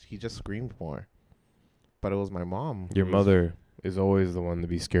 He just screamed more. But it was my mom. Your mother is always the one to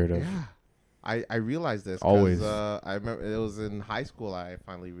be scared of. Yeah. I realized this. Always. I remember it was in high school I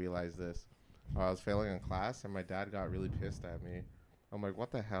finally realized this. I was failing in class, and my dad got really pissed at me. I'm like,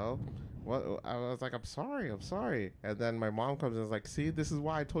 what the hell? What? I was like, I'm sorry. And then my mom comes and is like, see, this is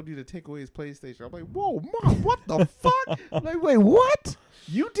why I told you to take away his PlayStation. I'm like, whoa, Mom, what the fuck? I'm like, wait, what?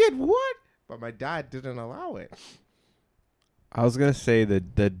 You did what? But my dad didn't allow it. I was going to say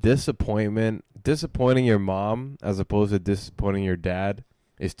that the disappointing your mom as opposed to disappointing your dad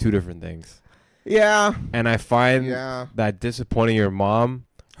is two different things. Yeah. And I find that disappointing your mom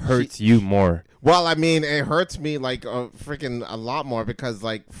hurts you more. Well, I mean, it hurts me like freaking a lot more because,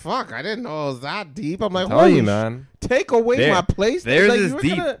 like, fuck, I didn't know it was that deep. I'm like, tell you, man, take away my PlayStation. Theirs like, is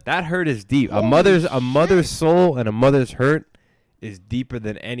deep. That hurt is deep. A mother's soul and a mother's hurt is deeper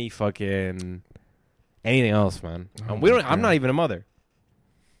than any fucking anything else, man. I'm not even a mother.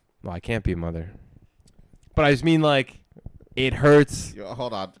 Well, I can't be a mother. But I just mean like it hurts.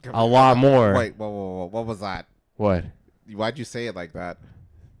 Hold on, a lot more. Wait, whoa, what was that? What? Why'd you say it like that?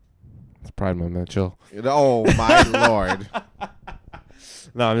 It's pride moment. Chill. Oh my lord.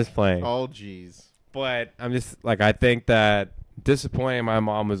 No, I'm just playing. Oh jeez. But I'm just like, I think that disappointing my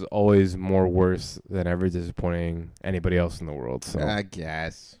mom was always more worse than ever disappointing anybody else in the world. So I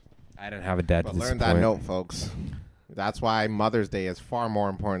guess I didn't have a dad but to learn disappoint. that note, folks. That's why Mother's Day is far more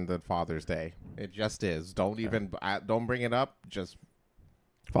important than Father's Day. It just is. Don't bring it up. Just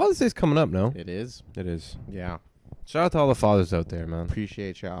Father's Day's coming up, no? it is. It is. Yeah. Shout out to all the fathers out there, man.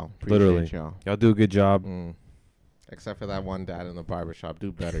 Appreciate y'all. Literally. Y'all do a good job. Except for that one dad in the barbershop.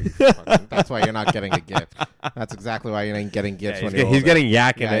 Do better. That's why you're not getting a gift. That's exactly why you ain't getting gifts when you're He's getting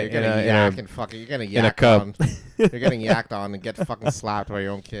yak in you're getting yak and fucking. You're getting in a yak cup. on. You're getting yacked on and get fucking slapped by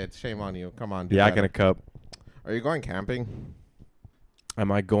your own kids. Shame on you. Come on. Do Yak better. in a cup. Are you going camping?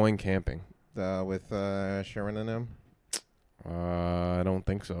 Am I going camping? With Sharon and him? I don't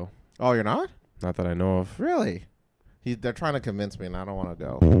think so. Oh, you're not? Not that I know of. Really? They're trying to convince me, and I don't want to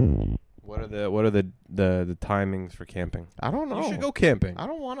go. What are the timings for camping? I don't know. You should go camping. I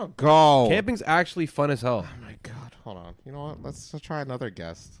don't want to go. Camping's actually fun as hell. Oh my god! Hold on. You know what? Let's try another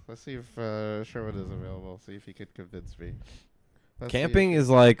guest. Let's see if Sherwood is available. See if he could convince me. Camping is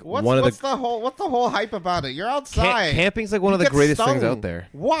like what's the whole hype about it? You're outside. Camping's like one of the greatest things out there.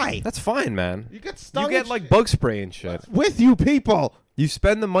 Why? That's fine, man. You get stung. You get like bug spray and shit. With you people. You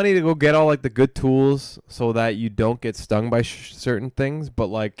spend the money to go get all like the good tools so that you don't get stung by certain things. But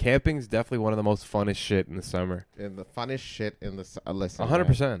like camping's definitely one of the most funnest shit in the summer. In the funnest shit in the listen.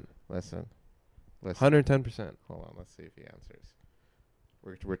 100%. Listen. 110%. Hold on. Let's see if he answers.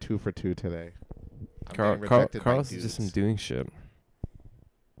 We're 2 for 2 today. Carlos is just doing shit.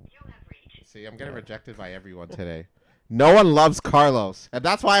 See, I'm getting rejected by everyone today. No one loves Carlos, and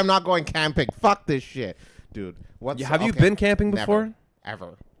that's why I'm not going camping. Fuck this shit, dude. Have you been camping before? Never,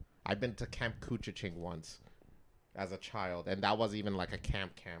 ever. I've been to Camp Kuchiching once as a child, and that wasn't even like a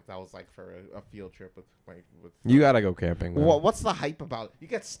camp. That was like for a field trip with. You gotta go camping. What's the hype about? You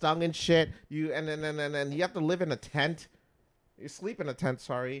get stung and shit. And you have to live in a tent. You sleep in a tent.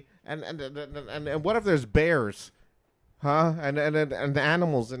 Sorry, and what if there's bears? Huh? And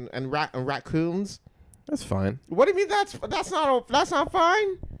animals and raccoons. That's fine. What do you mean that's not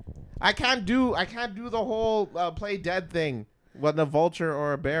fine? I can't do the whole play dead thing when a vulture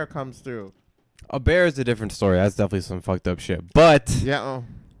or a bear comes through. A bear is a different story. That's definitely some fucked up shit. But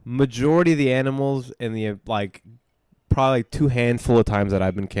majority of the animals in the like probably like 2 handful of times that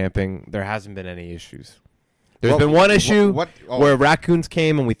I've been camping, there hasn't been any issues. There's been one issue where raccoons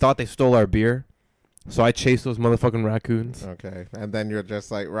came and we thought they stole our beer. So I chased those motherfucking raccoons. Okay. And then you're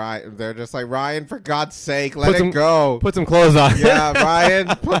just like, Ryan, they're just like, Ryan, for God's sake, let it go. Put some clothes on. Yeah, Ryan,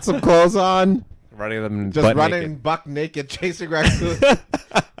 put some clothes on. Running them just running buck naked, chasing raccoons.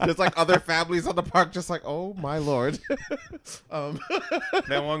 Just like other families on the park, just like, oh my lord.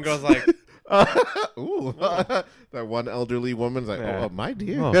 Then one goes like, ooh. That one elderly woman's like, oh my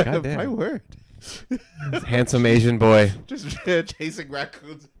dear. Oh, goddamn. My word. Handsome Asian boy. Just chasing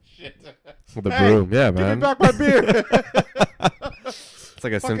raccoons. With the broom, yeah, man. Give me back my beer. It's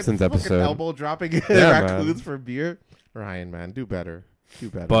like a Simpsons episode. Elbow dropping raccoons for beer. Ryan, man, do better.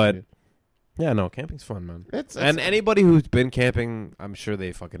 But yeah, no, camping's fun, man. And anybody who's been camping, I'm sure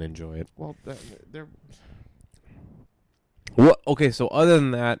they fucking enjoy it. Well, they're. What? Okay, so other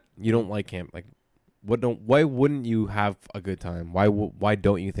than that, you don't like camp. Like, why wouldn't you have a good time? Why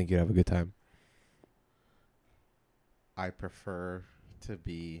don't you think you'd have a good time? I prefer to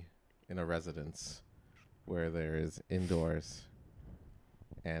be in a residence where there is indoors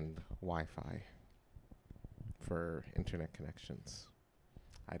and Wi-Fi for internet connections.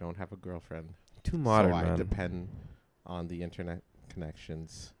 I don't have a girlfriend. Too modern, so I man. depend on the internet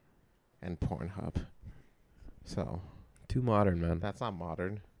connections and Pornhub. So Too modern, man. that's not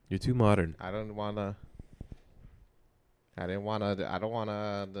modern. You're too modern. I don't wanna. I don't wanna.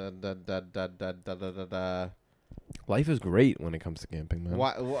 Life is great when it comes to camping, man.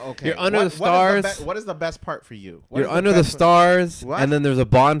 What? Okay. You're under the stars. What is the best part for you? You're under the stars, What? and then there's a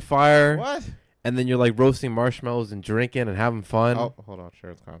bonfire, What? and then you're like roasting marshmallows and drinking and having fun. Oh, hold on. Sure,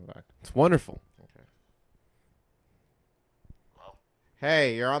 it's coming back. It's wonderful. Okay.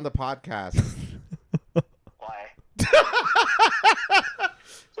 Hey, you're on the podcast. Why?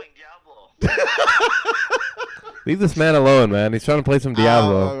 Playing Diablo. Leave this man alone, man. He's trying to play some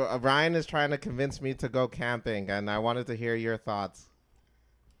Diablo. Ryan is trying to convince me to go camping, and I wanted to hear your thoughts.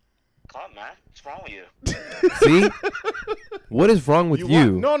 Come on, man. What's wrong with you? See? What is wrong with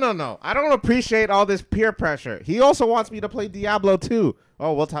you? No. I don't appreciate all this peer pressure. He also wants me to play Diablo too.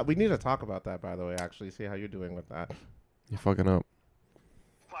 Oh, we need to talk about that, by the way, actually. See how you're doing with that. You're fucking up.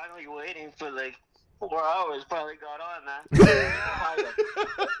 Finally waiting for like 4 hours. Finally got on, man.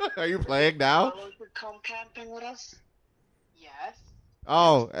 Are you playing now? Carlos would come camping with us? Yes.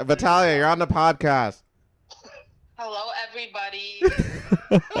 Oh, Vitalia, you're on the podcast. Hello, everybody.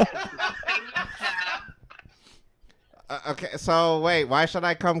 Okay, so wait, why should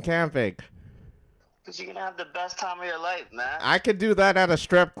I come camping? Because you're going to have the best time of your life, man. I could do that at a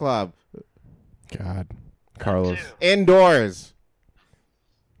strip club. God. Carlos. Too. Indoors.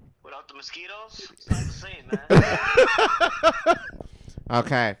 Without the mosquitoes? It's not the same, man.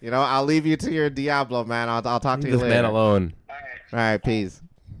 Okay, I'll leave you to your Diablo, man. I'll talk to Leave you this later. man alone. All right. All right, peace.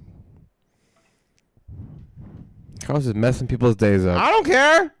 Carlos is messing people's days up. I don't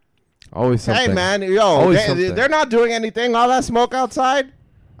care. Always something. Hey, man, Always something. they're not doing anything. All that smoke outside.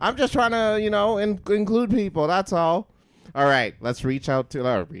 I'm just trying to, include people. That's all. All right, let's reach out.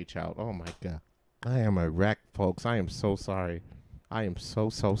 Oh my God, I am a wreck, folks. I am so sorry. I am so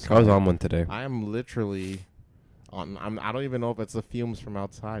sorry. Carlos on one today. I am literally on. I don't even know if it's the fumes from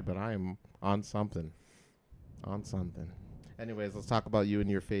outside, but I am on something. On something. Anyways, let's talk about you and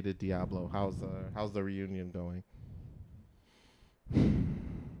your faded Diablo. How's the reunion going?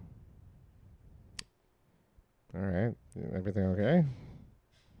 All right. Everything okay?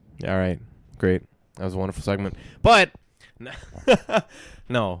 All right. Great. That was a wonderful segment. But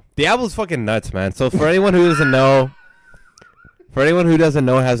no, Diablo's fucking nuts, man. So for anyone who doesn't know,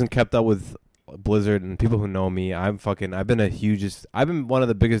 hasn't kept up with Blizzard and people who know me, I've been one of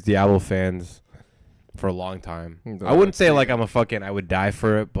the biggest Diablo fans for a long time. I wouldn't say like I would die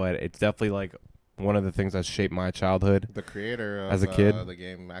for it, but it's definitely like one of the things that shaped my childhood. The creator of as a kid, the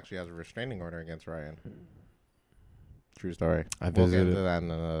game actually has a restraining order against Ryan. True story. I We'll visited. get into that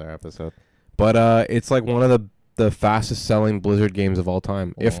in another episode. But it's like one of the fastest selling Blizzard games of all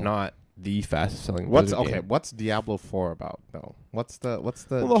time, if Oh. not the fastest selling Blizzard game. What's Diablo 4 about though? What's the Well,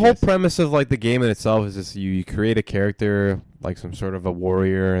 the whole gist? premise of like the game in itself is just you create a character like some sort of a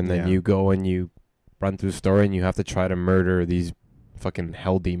warrior, and then Yeah. you go and you run through the story, and you have to try to murder these fucking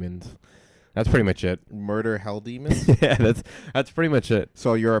hell demons. That's pretty much it. Murder hell demons? Yeah, that's pretty much it.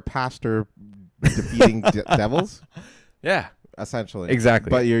 So you're a pastor defeating devils? Yeah, Essentially.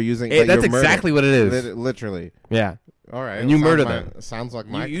 exactly. But you're using That's exactly what it is. Literally. Yeah. All right. And you sounds murder like- them. Sounds like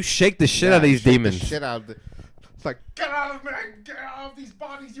my You shake the shit Yeah, out of these shake demons. The shit out of it's like, get out of me! Get out of these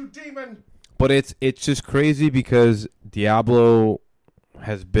bodies, you demon! But it's just crazy because Diablo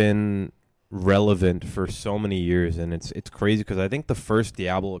has been relevant for so many years, and it's crazy because I think the first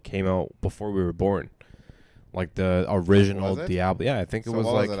Diablo came out before we were born, like the original Was it? Diablo. Yeah, I think it So was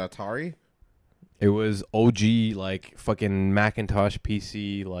what like was it, Atari? it was OG, like fucking Macintosh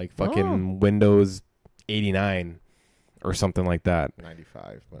PC, like fucking Windows 89 or something like that.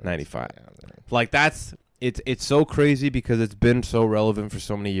 95. but 95. Yeah, Like it's so crazy because it's been so relevant for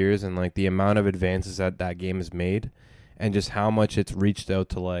so many years, and like the amount of advances that game has made, and just how much it's reached out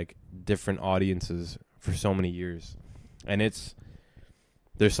to like different audiences for so many years. And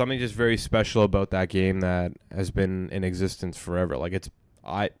there's something just very special about that game that has been in existence forever. Like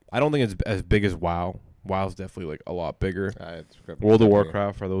I don't think it's as big as WoW. WoW's definitely like a lot bigger. World of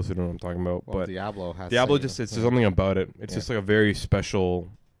Warcraft, for those who don't know what I'm talking about. Well, but Diablo has it's just something about it. It's just like a very special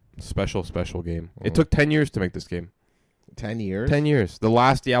game. It took 10 years to make this game. 10 years? 10 years. The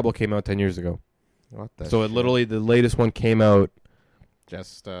last Diablo came out 10 years ago. What the So shit? it literally, the latest one came out,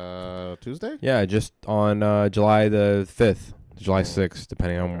 Just Tuesday? yeah, just on July the 5th, July 6th,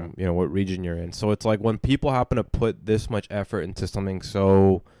 depending on what region you're in. So it's like when people happen to put this much effort into something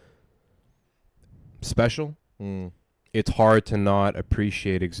so special, Mm. it's hard to not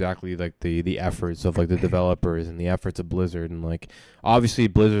appreciate exactly like the efforts of like the developers and the efforts of Blizzard. And like obviously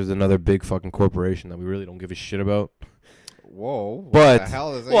Blizzard's another big fucking corporation that we really don't give a shit about. Whoa. What But the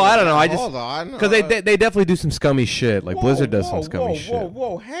hell is well, I don't know. I just hold on. because they definitely do some scummy shit. Like Blizzard does some scummy shit.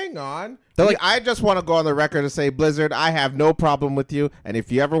 Whoa, hang on. They're like- I just want to go on the record and say, Blizzard, I have no problem with you. And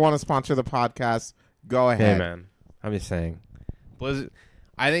if you ever want to sponsor the podcast, go ahead. Hey man, I'm just saying, Blizzard.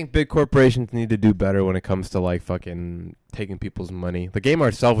 I think big corporations need to do better when it comes to like fucking taking people's money. The game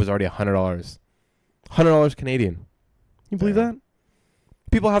itself was already $100 Canadian. Can you believe that?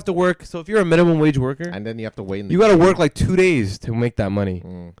 People have to work. So if you're a minimum wage worker, And then you have to wait. In the you got to queue. work like 2 days to make that money.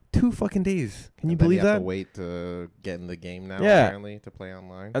 Mm. 2 fucking days. Can you And then believe you have that? to wait to get in the game now, Yeah. apparently, to play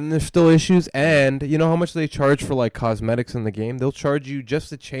online. And there's still issues. And you know how much they charge for like cosmetics in the game? They'll charge you just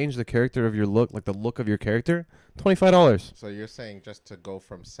to change the character of your look, like the look of your character, $25. So you're saying just to go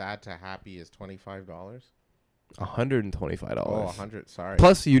from sad to happy is $25? $125. Oh, 100. Sorry.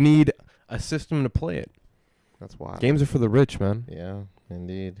 Plus, you need a system to play it. That's wild. Games are for the rich, man. Yeah,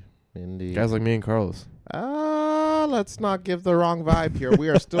 indeed. Indeed. Guys like me and Carlos. Let's not give the wrong vibe here. We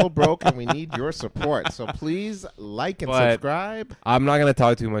are still broke and we need your support. So please like and But- subscribe. I'm not gonna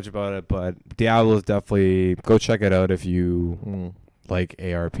talk too much about it, but Diablo is definitely go check it out if you like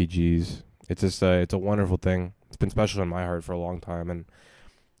ARPGs. It's just it's a wonderful thing. It's been special in my heart for a long time, and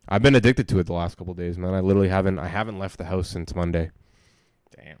I've been addicted to it the last couple of days, man. I literally haven't left the house since Monday.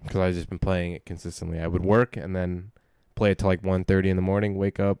 Damn. Because I've just been playing it consistently. I would work and then play it till like 1:30 in the morning,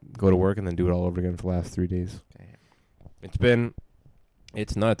 wake up, go to work, and then do it all over again for the last 3 days. Damn.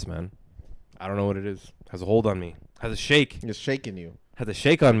 It's nuts, man. I don't know what it is. Has a hold on me. Has a shake. It's shaking you. Has a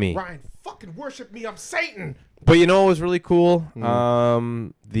shake on me. Ryan, fucking worship me. I'm Satan. But you know what was really cool?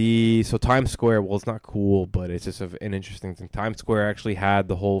 Mm. So Times Square, well, it's not cool, but it's just an interesting thing. Times Square actually had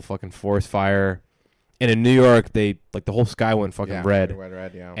the whole fucking forest fire. And in New York, they like the whole sky went fucking red.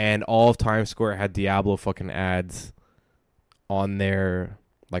 Red, yeah. And all of Times Square had Diablo fucking ads on their,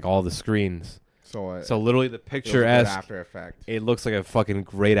 like, all the screens. So Literally the picturesque, After Effect. it looks like a fucking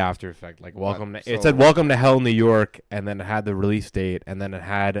great After Effect. Like, What? it said Welcome to Hell, New York, and then it had the release date, and then it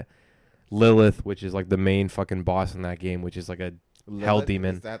had Lilith, which is like the main fucking boss in that game, which is like a hell Lilith?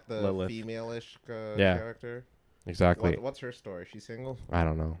 demon. Is that the Lilith. female-ish Yeah. character? Exactly. What's her story? She's single? I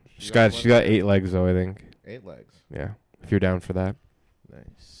don't know. She She's got got 8 legs though, I think. 8 legs. Yeah. If you're down for that.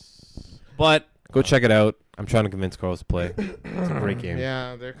 Nice. But go check it out. I'm trying to convince Carlos to play. It's a great game.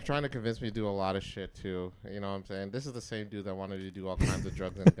 Yeah, they're trying to convince me to do a lot of shit too. You know what I'm saying? This is the same dude that wanted to do all kinds of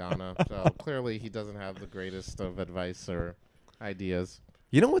drugs in Ghana. So clearly he doesn't have the greatest of advice or ideas.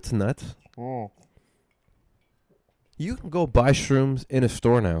 You know what's nuts? Oh. You can go buy shrooms in a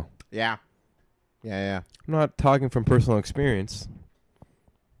store now. Yeah. Yeah. I'm not talking from personal experience.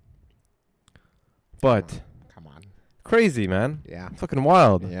 But Come on. crazy, man. Yeah. Fucking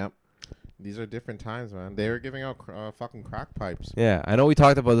wild. Yep. These are different times, man. They were giving out fucking crack pipes. Yeah, I know we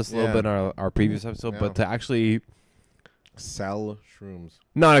talked about this a little Yeah. bit in our previous episode, Yeah. but to actually Sell shrooms.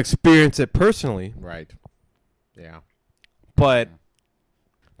 not experience it personally, Right. Yeah. but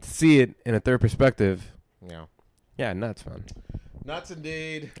to see it in a third perspective, Yeah. yeah, nuts, man. Nuts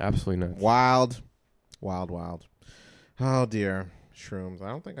indeed. Absolutely nuts. Wild. Wild. Oh dear. Shrooms. I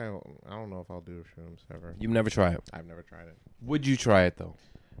don't know if I'll do shrooms ever. You've never tried it. I've never tried it. Would you try it, though?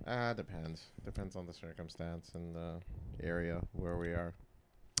 Depends. Depends on the circumstance and the area where we are.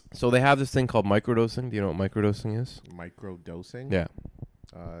 So they have this thing called microdosing. Do you know what microdosing is? Microdosing? Yeah.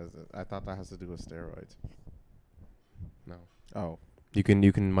 I thought that has to do with steroids. No. Oh, You can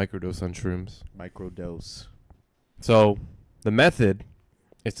microdose on shrooms. microdose. So the method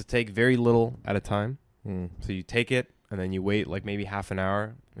is to take very little at a time. Hmm. So you take it, and then you wait like maybe half an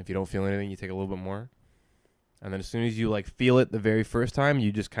hour. If you don't feel anything, you take a little bit more. And then as soon as you like feel it the very first time,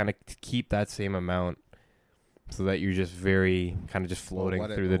 you just kind of keep that same amount so that you're just very kind of just floating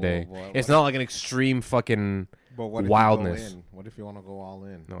through the day. It's not like an extreme fucking But what wildness. If you go in? What if you want to go all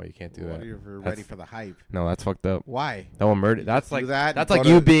in? No, you can't do What that. if you're That's- ready for the hype? No, that's fucked up. Why? No, murder. That's do like that, that's go like to-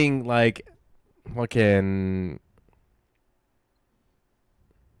 you being like fucking.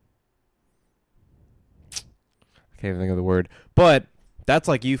 I can't even think of the word, but that's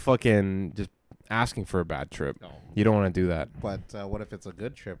like you fucking just asking for a bad trip. No. You don't want to do that. But what if it's a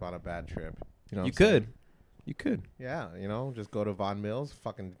good trip on a bad trip? You know, You what I'm saying? could. You could. Yeah, just go to Von Mills,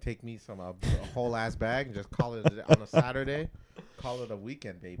 fucking take me some a whole ass bag, and just call it on a Saturday. Call it a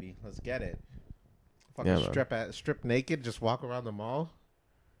weekend, baby. Let's get it. Fucking Yeah, man. strip naked, just walk around the mall.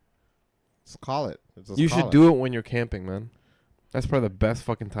 Let's call it. You should do it when you're camping, man. That's probably the best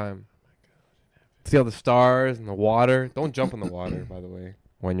fucking time. See all the stars and the water. Don't jump in the water, by the way.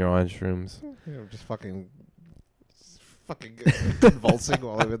 when you're on shrooms. I'm just fucking convulsing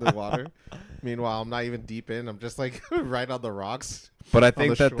while I'm in the water. Meanwhile, I'm not even deep in. I'm just like right on the rocks. But I On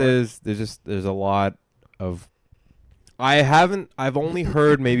think the that shore. there's a lot of. I've only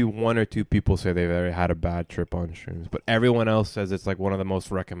heard maybe one or two people say they've ever had a bad trip on shrooms, but everyone else says it's like one of the most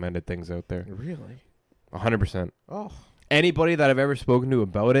recommended things out there. Really? 100%. Oh. Anybody that I've ever spoken to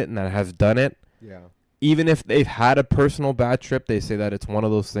about it and that has done it, Yeah. even if they've had a personal bad trip, they say that it's one of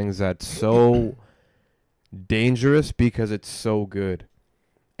those things that's so dangerous because it's so good.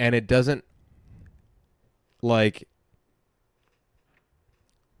 And it doesn't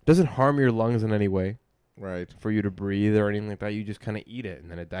harm your lungs in any way Right. for you to breathe or anything like that. You just kind of eat it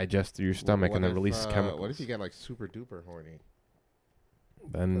and then it digests through your stomach and then releases chemicals. What if you get like super duper horny?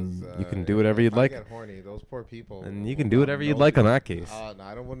 Then 'Cause, you can do whatever you'd if I like. get horny, those poor people. And you can do whatever you'd like on that case. No,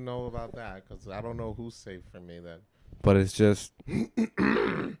 I wouldn't know about that because I don't know who's safe for me then. But it's just... yeah,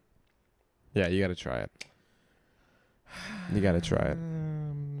 you got to try it. You got to try it.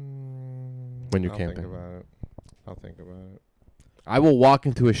 When you're camping. I'll think about it. I will walk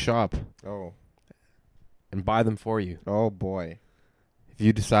into a shop Oh. and buy them for you Oh, boy. if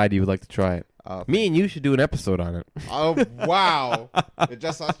you decide you would like to try it. Me and you should do an episode on it. Oh, wow. It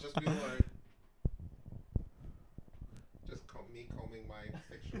just us just being like... Just me combing my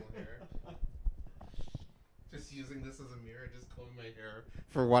fictional hair. Just using this as a mirror, just combing my hair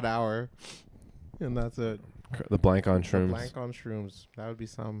for 1 hour. And that's it. The blank on The shrooms. blank on shrooms. That would be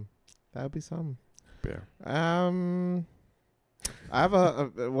some. Yeah. I have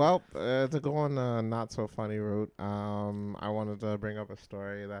to go on a not so funny route. I wanted to bring up a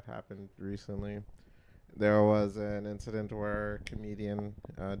story that happened recently. There was an incident where comedian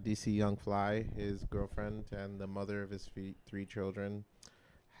DC Young Fly, his girlfriend and the mother of his 3 children,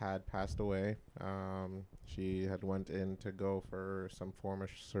 had passed away. She had went in to go for some form of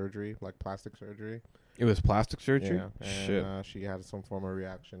surgery, like plastic surgery. It was plastic surgery? Yeah, and, Shit. she had some form of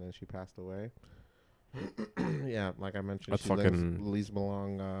reaction and she passed away. Yeah, like I mentioned, That's she leaves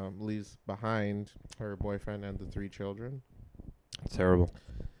behind her boyfriend and the 3 children. Terrible.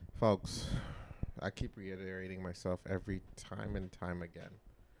 Folks, I keep reiterating myself every time and time again.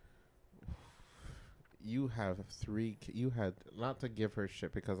 You have 3. You had, not to give her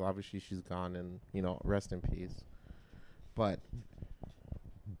shit because obviously she's gone and rest in peace. But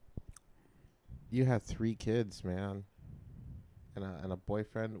you had 3 kids, man, and a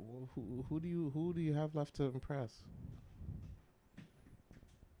boyfriend. Who do you have left to impress?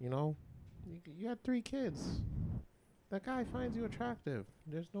 You had 3 kids. That guy finds you attractive.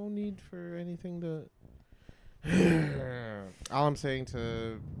 There's no need for anything to. All I'm saying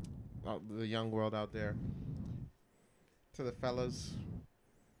to the young world out there, to the fellas,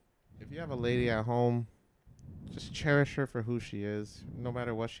 if you have a lady at home, just cherish her for who she is. No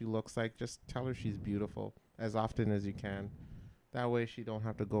matter what she looks like, just tell her she's beautiful as often as you can. That way she don't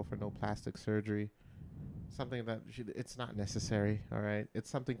have to go for no plastic surgery. Something that it's not necessary, all right? It's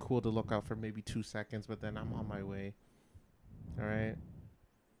something cool to look out for maybe 2 seconds, but then I'm on my way. All right?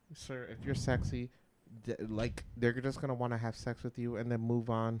 Sir, if you're sexy, they're just going to want to have sex with you and then move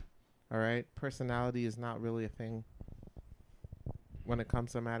on. All right? Personality is not really a thing when it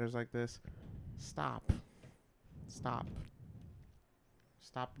comes to matters like this. Stop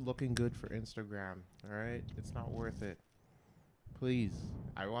looking good for Instagram, all right? It's not worth it. Please,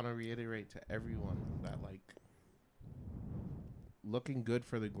 I want to reiterate to everyone that, looking good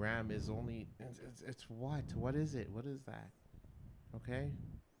for the gram is only, it's what? What is it? What is that? Okay?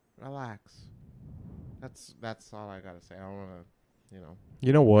 Relax. That's all I got to say. I don't want to,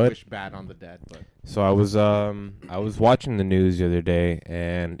 You know what? wish bad on the dead, but. So I was watching the news the other day,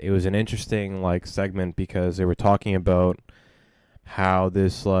 and it was an interesting segment because they were talking about how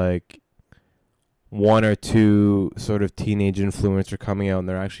this 1 or 2 sort of teenage influencers are coming out and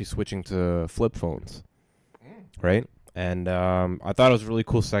they're actually switching to flip phones, right? And I thought it was a really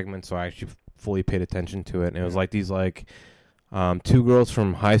cool segment, so I actually fully paid attention to it. And it was these 2 girls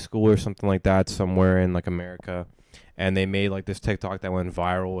from high school or something like that somewhere in America. And they made this TikTok that went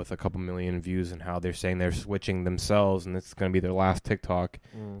viral with a couple million views, and how they're saying they're switching themselves and this is going to be their last TikTok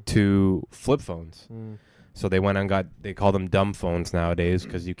to flip phones. So they went and they call them dumb phones nowadays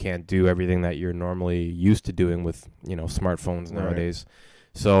because you can't do everything that you're normally used to doing with, smartphones nowadays.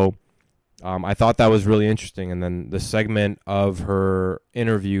 So I thought that was really interesting. And then the segment of her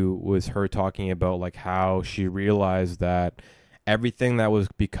interview was her talking about how she realized that everything that was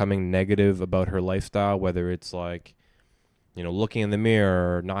becoming negative about her lifestyle, whether it's looking in the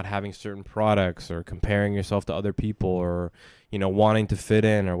mirror, or not having certain products, or comparing yourself to other people, or wanting to fit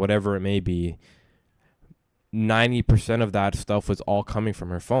in, or whatever it may be, 90% of that stuff was all coming from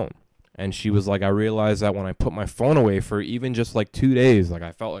her phone. And she was like, I realized that when I put my phone away for even just like 2 days, like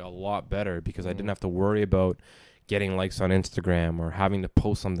I felt like a lot better because I didn't have to worry about getting likes on Instagram or having to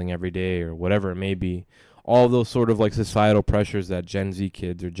post something every day or whatever it may be. All those sort of like societal pressures that Gen Z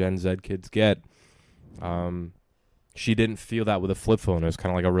kids or Gen Z kids get. She didn't feel that with a flip phone. It was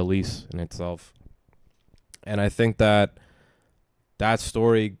kind of like a release in itself. And I think that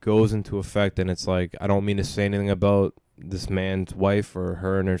story goes into effect, and it's like, I don't mean to say anything about this man's wife or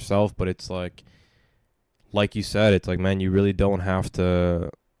her and herself, but it's like you said, it's like, man, you really don't have to,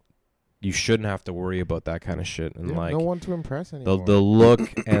 you shouldn't have to worry about that kind of shit. And like, no one to impress anymore. the look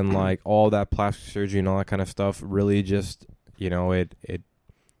and like all that plastic surgery and all that kind of stuff really just, it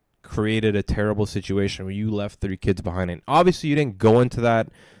created a terrible situation where you left 3 kids behind. And obviously you didn't go into that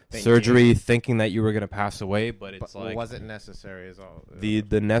surgery thinking that you were going to pass away, but it's like, was it necessary is all.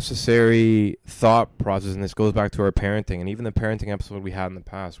 The necessary thought process, and this goes back to our parenting and even the parenting episode we had in the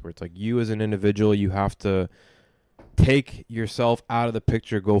past, where it's like, you as an individual, you have to take yourself out of the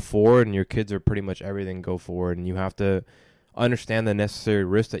picture, go forward, and your kids are pretty much everything, go forward, and you have to understand the necessary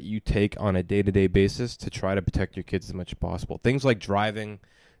risks that you take on a day-to-day basis to try to protect your kids as much as possible. Things like driving,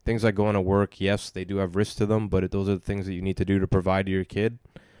 things like going to work, yes, they do have risks to them, but those are the things that you need to do to provide to your kid.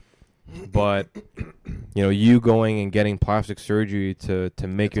 But you going and getting plastic surgery to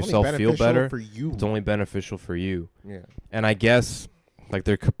make yourself feel better, it's only beneficial for you. Yeah. And I guess like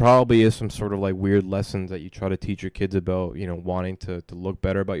there probably is some sort of like weird lessons that you try to teach your kids about, wanting to look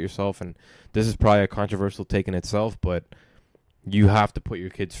better about yourself. And this is probably a controversial take in itself, but you have to put your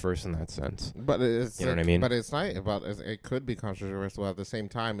kids first in that sense. But it's, you know what I mean? But it's not about, it could be controversial. At the same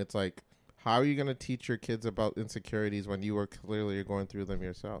time, it's like, how are you going to teach your kids about insecurities when you are clearly going through them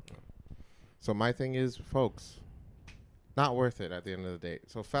yourself? So my thing is, folks, not worth it at the end of the day.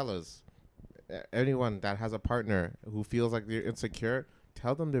 So fellas, anyone that has a partner who feels like they're insecure,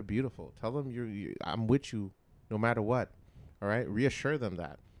 tell them they're beautiful. Tell them I'm with you no matter what. All right? Reassure them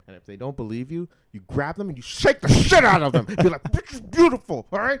that. And if they don't believe you, you grab them and you shake the shit out of them. Be like, bitch, you're beautiful.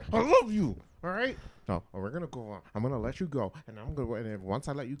 All right? I love you. All right? No, we're going to go on. I'm going to let you go. And and once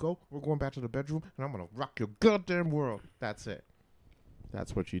I let you go, we're going back to the bedroom and I'm going to rock your goddamn world. That's it.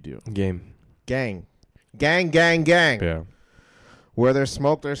 That's what you do. Gang. Yeah. Where there's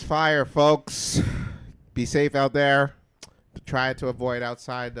smoke, there's fire, folks. Be safe out there. Try to avoid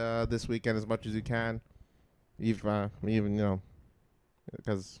outside this weekend as much as you can. Even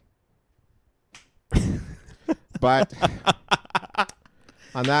because. But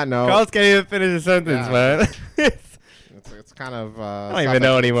on that note, Carlos can't even finish a sentence, man. it's kind of. I don't even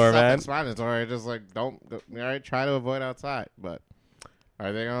know anymore, man. Self-explanatory. Just like don't. All right, try to avoid outside, but.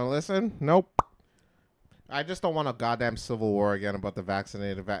 Are they going to listen? Nope. I just don't want a goddamn civil war again about the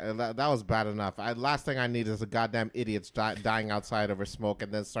vaccinated. That was bad enough. Last thing I need is a goddamn idiots dying outside over smoke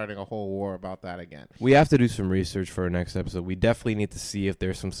and then starting a whole war about that again. We have to do some research for our next episode. We definitely need to see if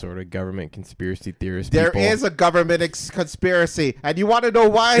there's some sort of government conspiracy theorist. There is a government conspiracy. And you want to know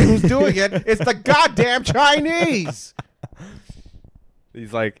why? Who's doing it? It's the goddamn Chinese.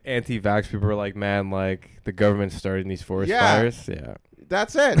 These like anti-vax people are like, man, like the government starting these forest fires. Yeah.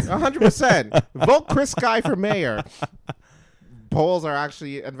 That's it. 100%. Vote Chris Guy for mayor.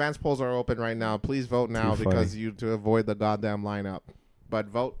 Advanced polls are open right now. Please vote now because to avoid the goddamn lineup. But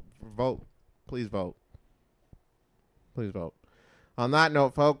vote. Please vote. Please vote. On that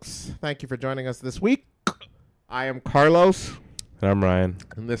note, folks, thank you for joining us this week. I am Carlos. And I'm Ryan.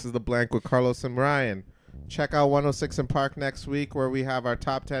 And this is The Blank with Carlos and Ryan. Check out 106 in Park next week where we have our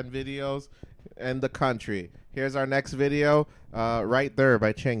top 10 videos in the country. Here's our next video, Right There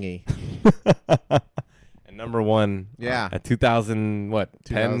by Chingy. And number one, at 2000, what,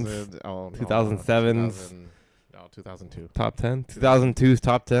 10? 2007's? 2002. Top 10? 2002's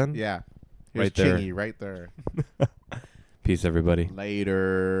top 10? Yeah. Here's Right There. Chingy, Right There. Peace, everybody.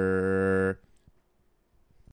 Later.